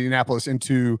situation in Indianapolis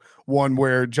into one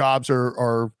where jobs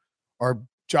are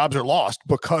lost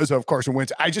because of Carson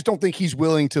Wentz. I just don't think he's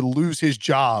willing to lose his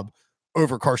job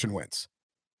over Carson Wentz.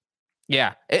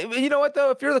 Yeah. You know what, though?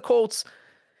 If you're the Colts,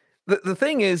 the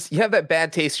thing is, you have that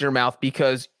bad taste in your mouth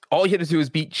because all you had to do is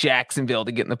beat Jacksonville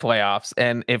to get in the playoffs.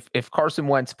 And if Carson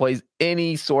Wentz plays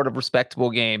any sort of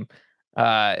respectable game,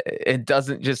 it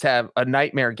doesn't just have a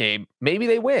nightmare game, maybe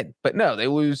they win. But no, they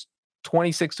lose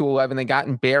 26-11. They got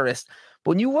embarrassed.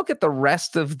 But when you look at the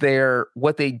rest of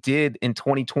what they did in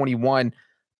 2021,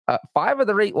 5 of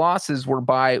their 8 losses were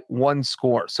by 1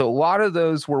 score. So a lot of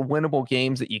those were winnable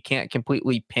games that you can't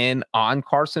completely pin on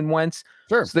Carson Wentz.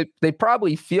 Sure. So they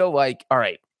probably feel like, all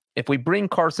right, if we bring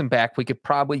Carson back, we could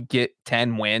probably get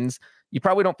 10 wins. You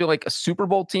probably don't feel like a Super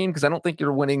Bowl team because I don't think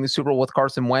you're winning the Super Bowl with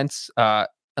Carson Wentz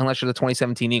unless you're the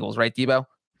 2017 Eagles, right, Debo?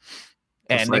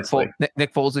 And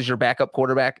Nick Foles is your backup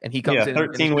quarterback, and he comes in.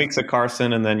 13 weeks of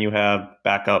Carson, and then you have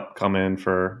backup come in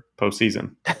for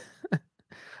postseason.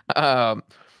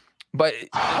 But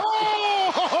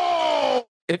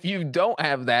if you don't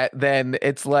have that, then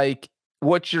it's like,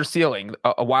 what's your ceiling?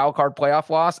 A wild card playoff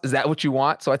loss? Is that what you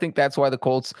want? So I think that's why the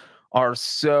Colts are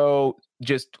so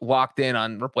just locked in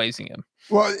on replacing him.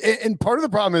 Well, and part of the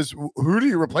problem is, who do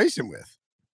you replace him with?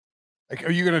 Like,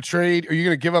 are you going to trade? Are you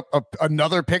going to give up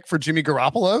another pick for Jimmy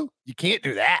Garoppolo? You can't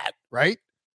do that, right?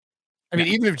 I mean,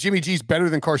 even if Jimmy G's better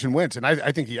than Carson Wentz, and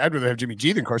I think I'd rather have Jimmy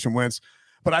G than Carson Wentz.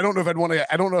 But I don't know if I'd want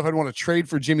to trade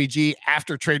for Jimmy G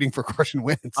after trading for Carson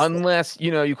Wentz. Unless,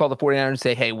 you call the 49ers and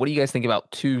say, hey, what do you guys think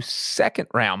about 2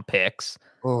 second-round picks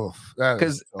Oh,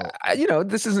 because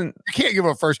this isn't. You can't give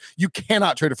up first. You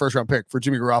cannot trade a first round pick for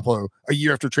Jimmy Garoppolo a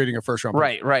year after trading a first round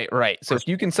pick. Right. So if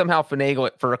you can somehow finagle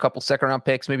it for a couple second round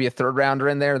picks, maybe a third rounder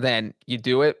in there, then you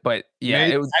do it. But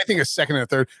yeah, I think a second and a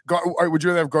third. Would you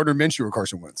rather have Gardner Minshew or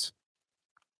Carson Wentz?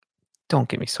 Don't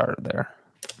get me started there.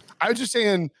 I was just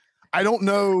saying, I don't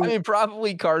know. I mean,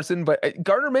 probably Carson, but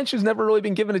Gardner Minshew's never really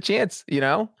been given a chance,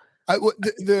 Who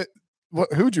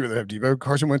would you rather have, Devo?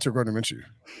 Carson Wentz or Gardner Minshew?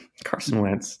 Carson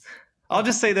Wentz. I'll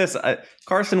just say this.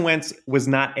 Carson Wentz was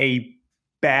not a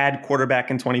bad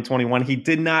quarterback in 2021. He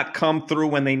did not come through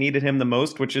when they needed him the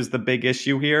most, which is the big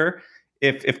issue here.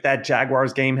 If that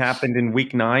Jaguars game happened in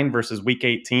week 9 versus week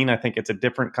 18, I think it's a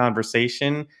different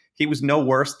conversation. He was no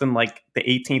worse than like the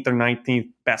 18th or 19th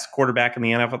best quarterback in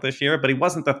the NFL this year, but he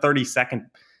wasn't the 32nd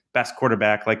best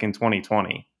quarterback like in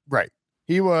 2020. Right.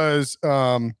 He was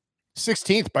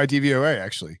 16th by DVOA,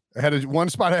 actually. One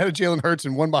spot ahead of Jalen Hurts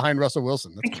and one behind Russell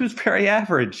Wilson. I think he was very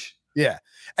average. Yeah.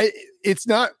 It's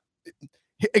not,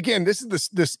 again, this is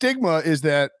the stigma is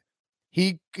that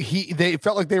they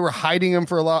felt like they were hiding him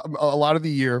for a lot of the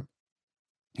year.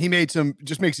 He makes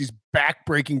these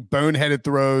back-breaking, boneheaded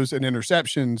throws and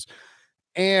interceptions,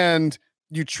 and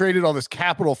you traded all this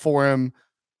capital for him.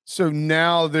 So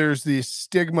now there's the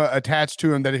stigma attached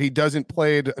to him that if he doesn't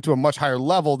play to a much higher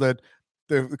level, that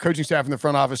the coaching staff in the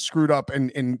front office screwed up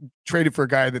and traded for a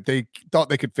guy that they thought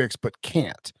they could fix but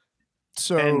can't.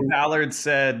 So and Ballard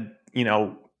said,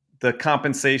 the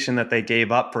compensation that they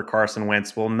gave up for Carson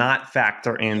Wentz will not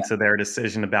factor into their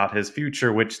decision about his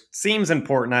future, which seems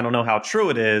important. I don't know how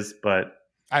true it is, but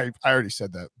I already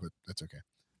said that, but that's okay.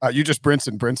 You just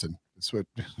Brinson. That's what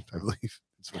I believe.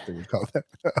 That's what they would call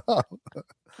that.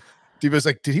 Diva's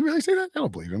like, did he really say that? I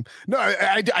don't believe him. No,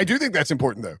 I do think that's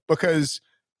important though, because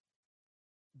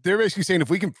they're basically saying if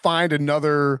we can find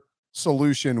another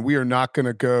solution, we are not going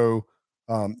to go.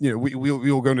 We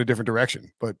will go in a different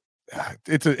direction, but.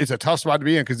 It's a tough spot to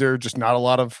be in because there are just not a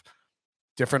lot of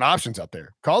different options out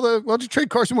there. Just trade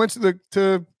Carson Wentz to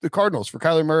the Cardinals for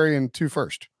Kyler Murray and 2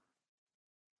 first,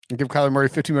 and give Kyler Murray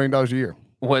 $50 million a year.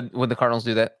 Would the Cardinals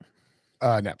do that?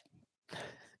 No.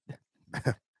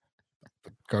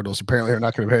 Cardinals apparently are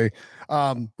not going to pay.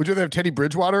 Would you rather have Teddy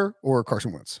Bridgewater or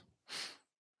Carson Wentz?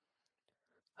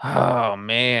 Oh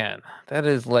man, that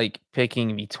is like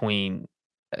picking between.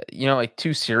 Like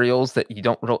 2 cereals that you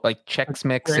don't like Chex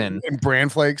Mix and Bran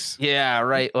Flakes. Yeah,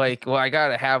 right. Like, well, I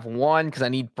gotta have one because I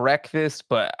need breakfast,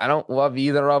 but I don't love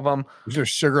either of them. Is there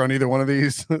sugar on either one of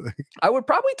these? I would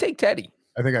probably take Teddy.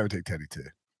 I think I would take Teddy too.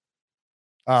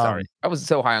 Sorry, I was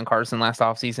so high on Carson last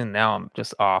offseason. Now I'm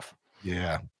just off.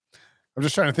 Yeah, I'm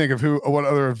just trying to think of what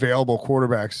other available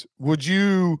quarterbacks would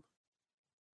you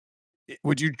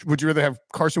rather have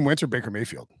Carson Wentz or Baker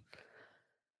Mayfield?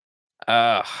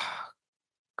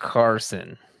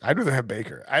 Carson. I'd rather have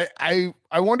Baker. I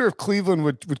wonder if Cleveland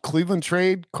would Cleveland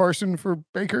trade Carson for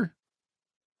Baker?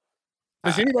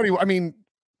 Does anybody? I mean,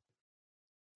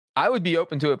 I would be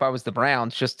open to it if I was the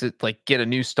Browns, just to like get a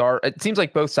new start. It seems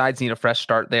like both sides need a fresh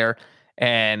start there,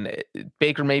 and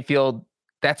Baker Mayfield.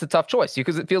 That's a tough choice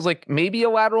because it feels like maybe a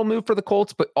lateral move for the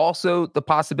Colts, but also the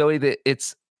possibility that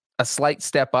it's a slight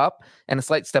step up, and a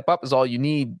slight step up is all you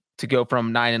need to go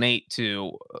from 9-8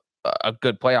 to a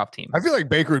good playoff team. I feel like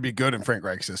Baker would be good in Frank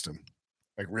Reich's system,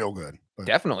 like real good.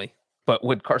 Definitely. But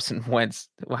would Carson Wentz,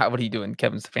 how would he do in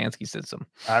Kevin Stefanski's system?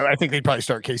 I think they'd probably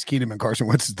start Case Keenum and Carson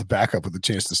Wentz as the backup with a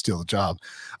chance to steal the job.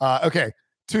 Okay,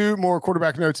 2 more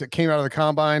quarterback notes that came out of the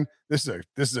combine. This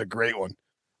is a great one.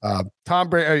 Tom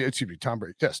Brady.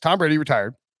 Yes, Tom Brady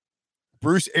retired.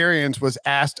 Bruce Arians was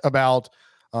asked about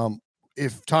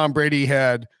if Tom Brady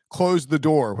had closed the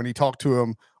door when he talked to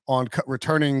him on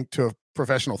returning to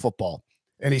professional football,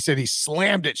 and he said he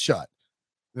slammed it shut.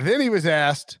 Then he was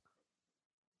asked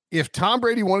if Tom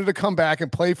Brady wanted to come back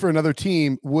and play for another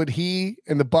team, would he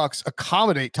and the Bucs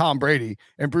accommodate Tom Brady?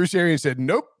 And Bruce Arians said,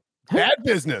 nope, bad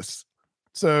business.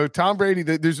 So Tom Brady,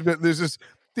 there's this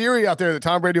theory out there that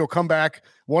Tom Brady will come back,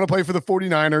 want to play for the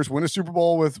 49ers, win a Super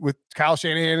Bowl with Kyle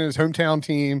Shanahan and his hometown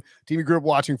team he grew up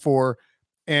watching for.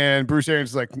 And Bruce Arians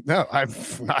is like, no,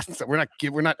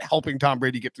 we're not helping Tom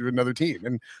Brady get to another team.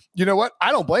 And you know what?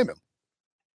 I don't blame him.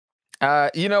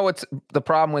 What's the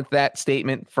problem with that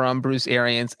statement from Bruce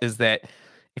Arians is that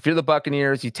if you're the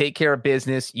Buccaneers, you take care of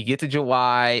business, you get to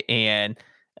July and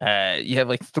you have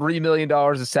like $3 million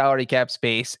of salary cap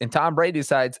space, and Tom Brady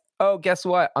decides, oh, guess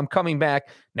what? I'm coming back.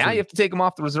 Now you have to take him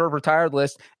off the reserve retired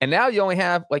list. And now you only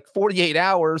have like 48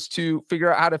 hours to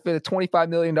figure out how to fit a $25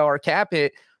 million cap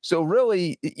hit. So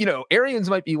really, Arians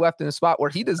might be left in a spot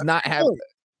where he does not have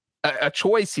a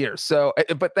choice here. So,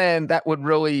 but then that would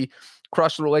really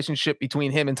crush the relationship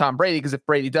between him and Tom Brady, because if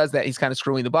Brady does that, he's kind of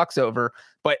screwing the Bucs over.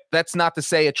 But that's not to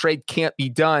say a trade can't be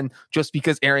done just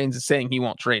because Arians is saying he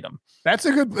won't trade him. That's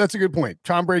a good point.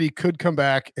 Tom Brady could come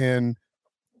back and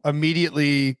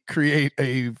immediately create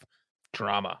a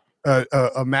drama,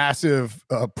 a massive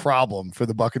problem for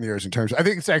the Buccaneers in terms of, I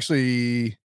think it's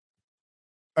actually,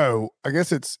 I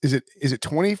guess is it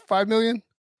 25 million?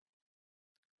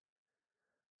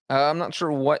 I'm not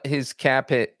sure what his cap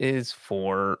hit is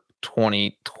for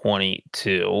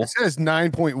 2022. It says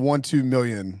 9.12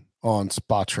 million on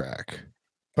Spotrac,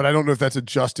 but I don't know if that's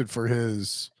adjusted for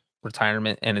his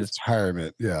retirement and his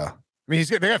retirement. Yeah. I mean,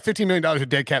 they got $15 million of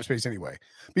dead cap space anyway,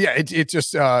 but yeah, it's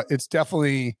just, it's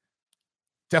definitely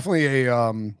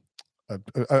a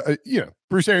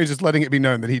Bruce Arians is letting it be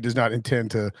known that he does not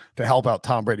intend to help out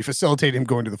Tom Brady, facilitate him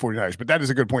going to the 49ers. But that is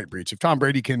a good point, Breach. If Tom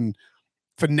Brady can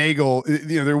finagle,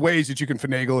 there are ways that you can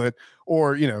finagle it,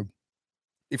 or,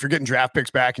 if you're getting draft picks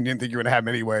back and you didn't think you were going to have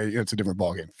them anyway, it's a different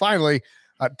ballgame. Finally,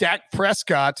 Dak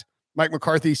Prescott, Mike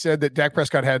McCarthy said that Dak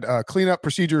Prescott had cleanup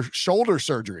procedure shoulder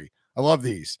surgery. I love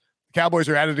these. The Cowboys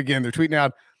are at it again. They're tweeting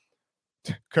out,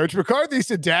 Coach McCarthy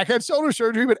said Dak had shoulder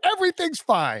surgery, but everything's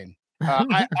fine.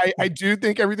 I do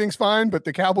think everything's fine, but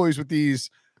the Cowboys with these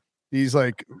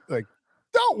like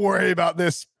don't worry about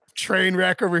this train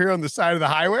wreck over here on the side of the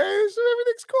highway.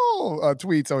 Everything's cool.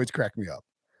 Tweets always crack me up.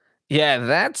 Yeah,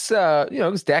 that's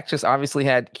because Dak just obviously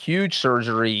had huge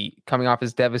surgery coming off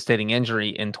his devastating injury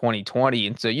in 2020,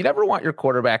 and so you never want your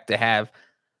quarterback to have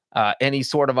any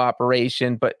sort of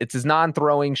operation, but it's his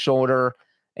non-throwing shoulder,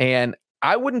 and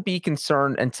I wouldn't be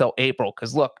concerned until April,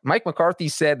 because look, Mike McCarthy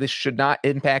said this should not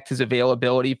impact his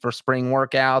availability for spring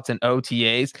workouts and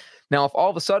OTAs. Now, if all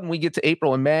of a sudden we get to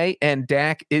April and May and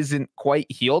Dak isn't quite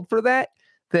healed for that,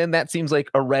 then that seems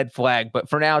like a red flag. But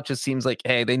for now, it just seems like,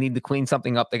 hey, they need to clean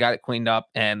something up. They got it cleaned up,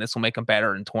 and this will make them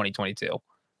better in 2022.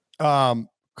 Couple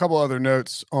other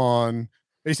notes on,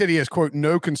 they said he has, quote,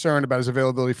 no concern about his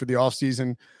availability for the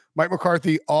offseason. Mike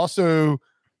McCarthy also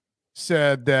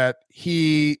said that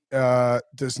he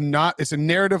does not, it's a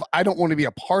narrative I don't want to be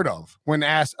a part of. When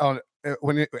asked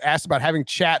about having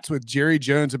chats with Jerry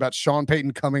Jones about Sean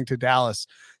Payton coming to Dallas,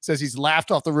 says he's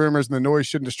laughed off the rumors and the noise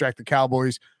shouldn't distract the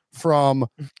Cowboys from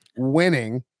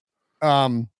winning.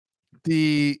 There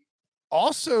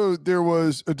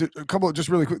was a couple, just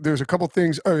really quick, there's a couple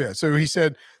things. Oh yeah. So he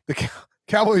said the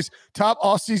Cowboys' top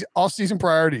off-season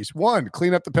priorities: 1,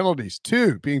 clean up the penalties;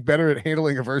 2, being better at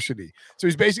handling adversity. So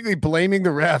he's basically blaming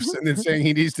the refs and then saying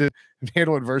he needs to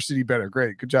handle adversity better.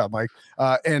 Great. Good job, Mike.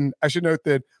 And I should note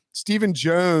that Stephen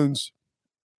Jones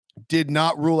did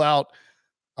not rule out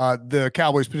the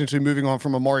Cowboys potentially moving on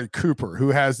from Amari Cooper, who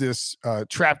has this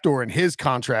trapdoor in his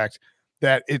contract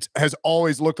that it has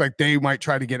always looked like they might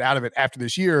try to get out of it after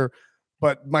this year.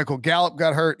 But Michael Gallup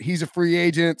got hurt. He's a free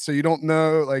agent, so you don't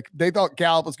know. Like, they thought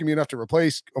Gallup was going to be enough to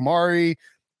replace Amari.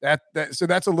 So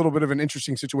that's a little bit of an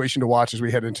interesting situation to watch as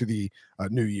we head into the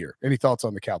new year. Any thoughts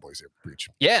on the Cowboys here, Breach?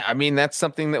 Yeah, I mean, that's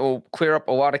something that will clear up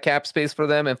a lot of cap space for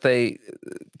them if they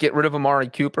get rid of Amari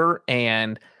Cooper,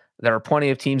 and there are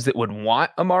plenty of teams that would want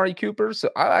Amari Cooper.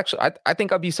 So I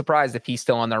think I'd be surprised if he's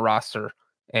still on their roster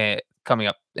coming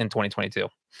up in 2022.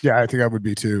 Yeah, I think I would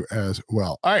be too as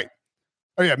well. All right.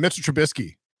 Oh yeah, Mr.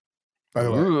 Trubisky. By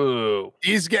the way,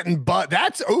 he's getting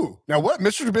now what?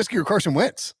 Mr. Trubisky or Carson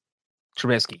Wentz?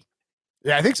 Trubisky.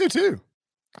 Yeah, I think so too.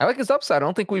 I like his upside. I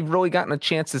don't think we've really gotten a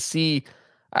chance to see.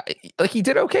 He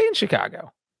did okay in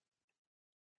Chicago.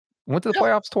 Went to the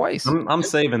playoffs twice. I'm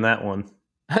saving that one.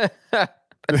 That's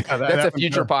a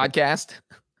future podcast.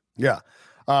 Yeah.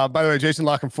 By the way, Jason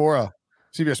Lockenfora,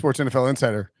 CBS Sports NFL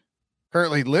Insider,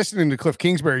 currently listening to Cliff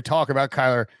Kingsbury talk about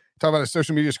Kyler. Talk about a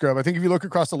social media scrub. I think if you look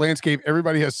across the landscape,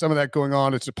 everybody has some of that going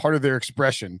on. It's a part of their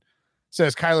expression.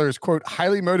 Says Kyler is, quote,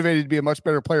 highly motivated to be a much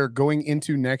better player going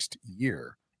into next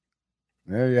year.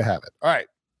 There you have it. All right.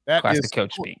 That classic is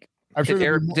coach speak. I'm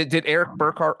sure did Eric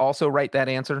Burkhart also write that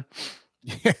answer?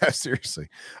 Yeah, seriously.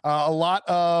 A lot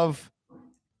of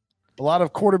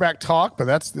quarterback talk, but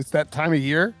it's that time of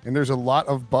year, and there's a lot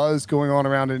of buzz going on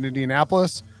around in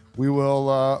Indianapolis. We will,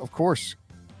 of course,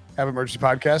 have emergency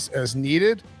podcasts as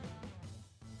needed.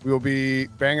 We will be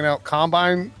banging out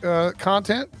combine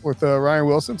content with Ryan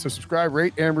Wilson. So subscribe,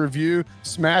 rate, and review.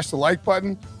 Smash the like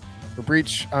button. For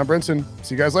Breach, I'm Brinson.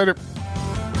 See you guys later.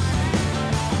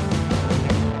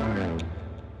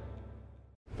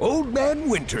 Old Man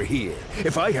Winter here.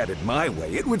 If I had it my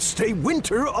way, it would stay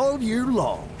winter all year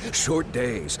long. Short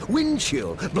days, wind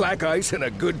chill, black ice, and a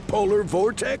good polar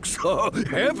vortex. Oh,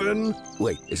 heaven.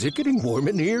 Wait, is it getting warm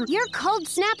in here? Your cold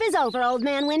snap is over, Old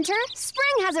Man Winter.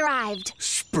 Spring has arrived.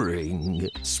 spring.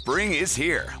 Spring is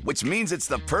here, which means it's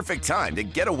the perfect time to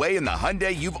get away in the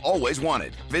Hyundai you've always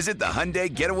wanted. Visit the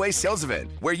Hyundai Getaway Sales Event,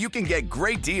 where you can get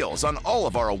great deals on all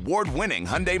of our award-winning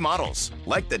Hyundai models,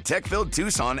 like the tech-filled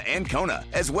Tucson and Kona,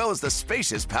 as well as the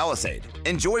spacious Palisade.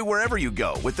 Enjoy wherever you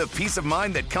go with the peace of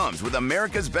mind that comes with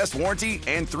America's best warranty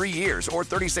and 3 years or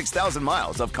 36,000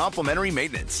 miles of complimentary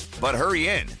maintenance. But hurry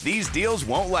in, these deals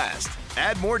won't last.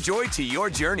 Add more joy to your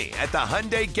journey at the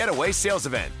Hyundai Getaway Sales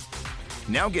Event.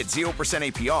 Now get 0%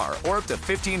 APR or up to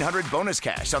 $1,500 bonus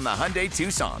cash on the Hyundai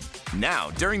Tucson.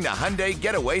 Now, during the Hyundai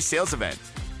Getaway Sales Event.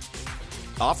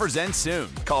 Offers end soon.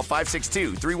 Call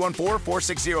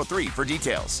 562-314-4603 for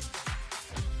details.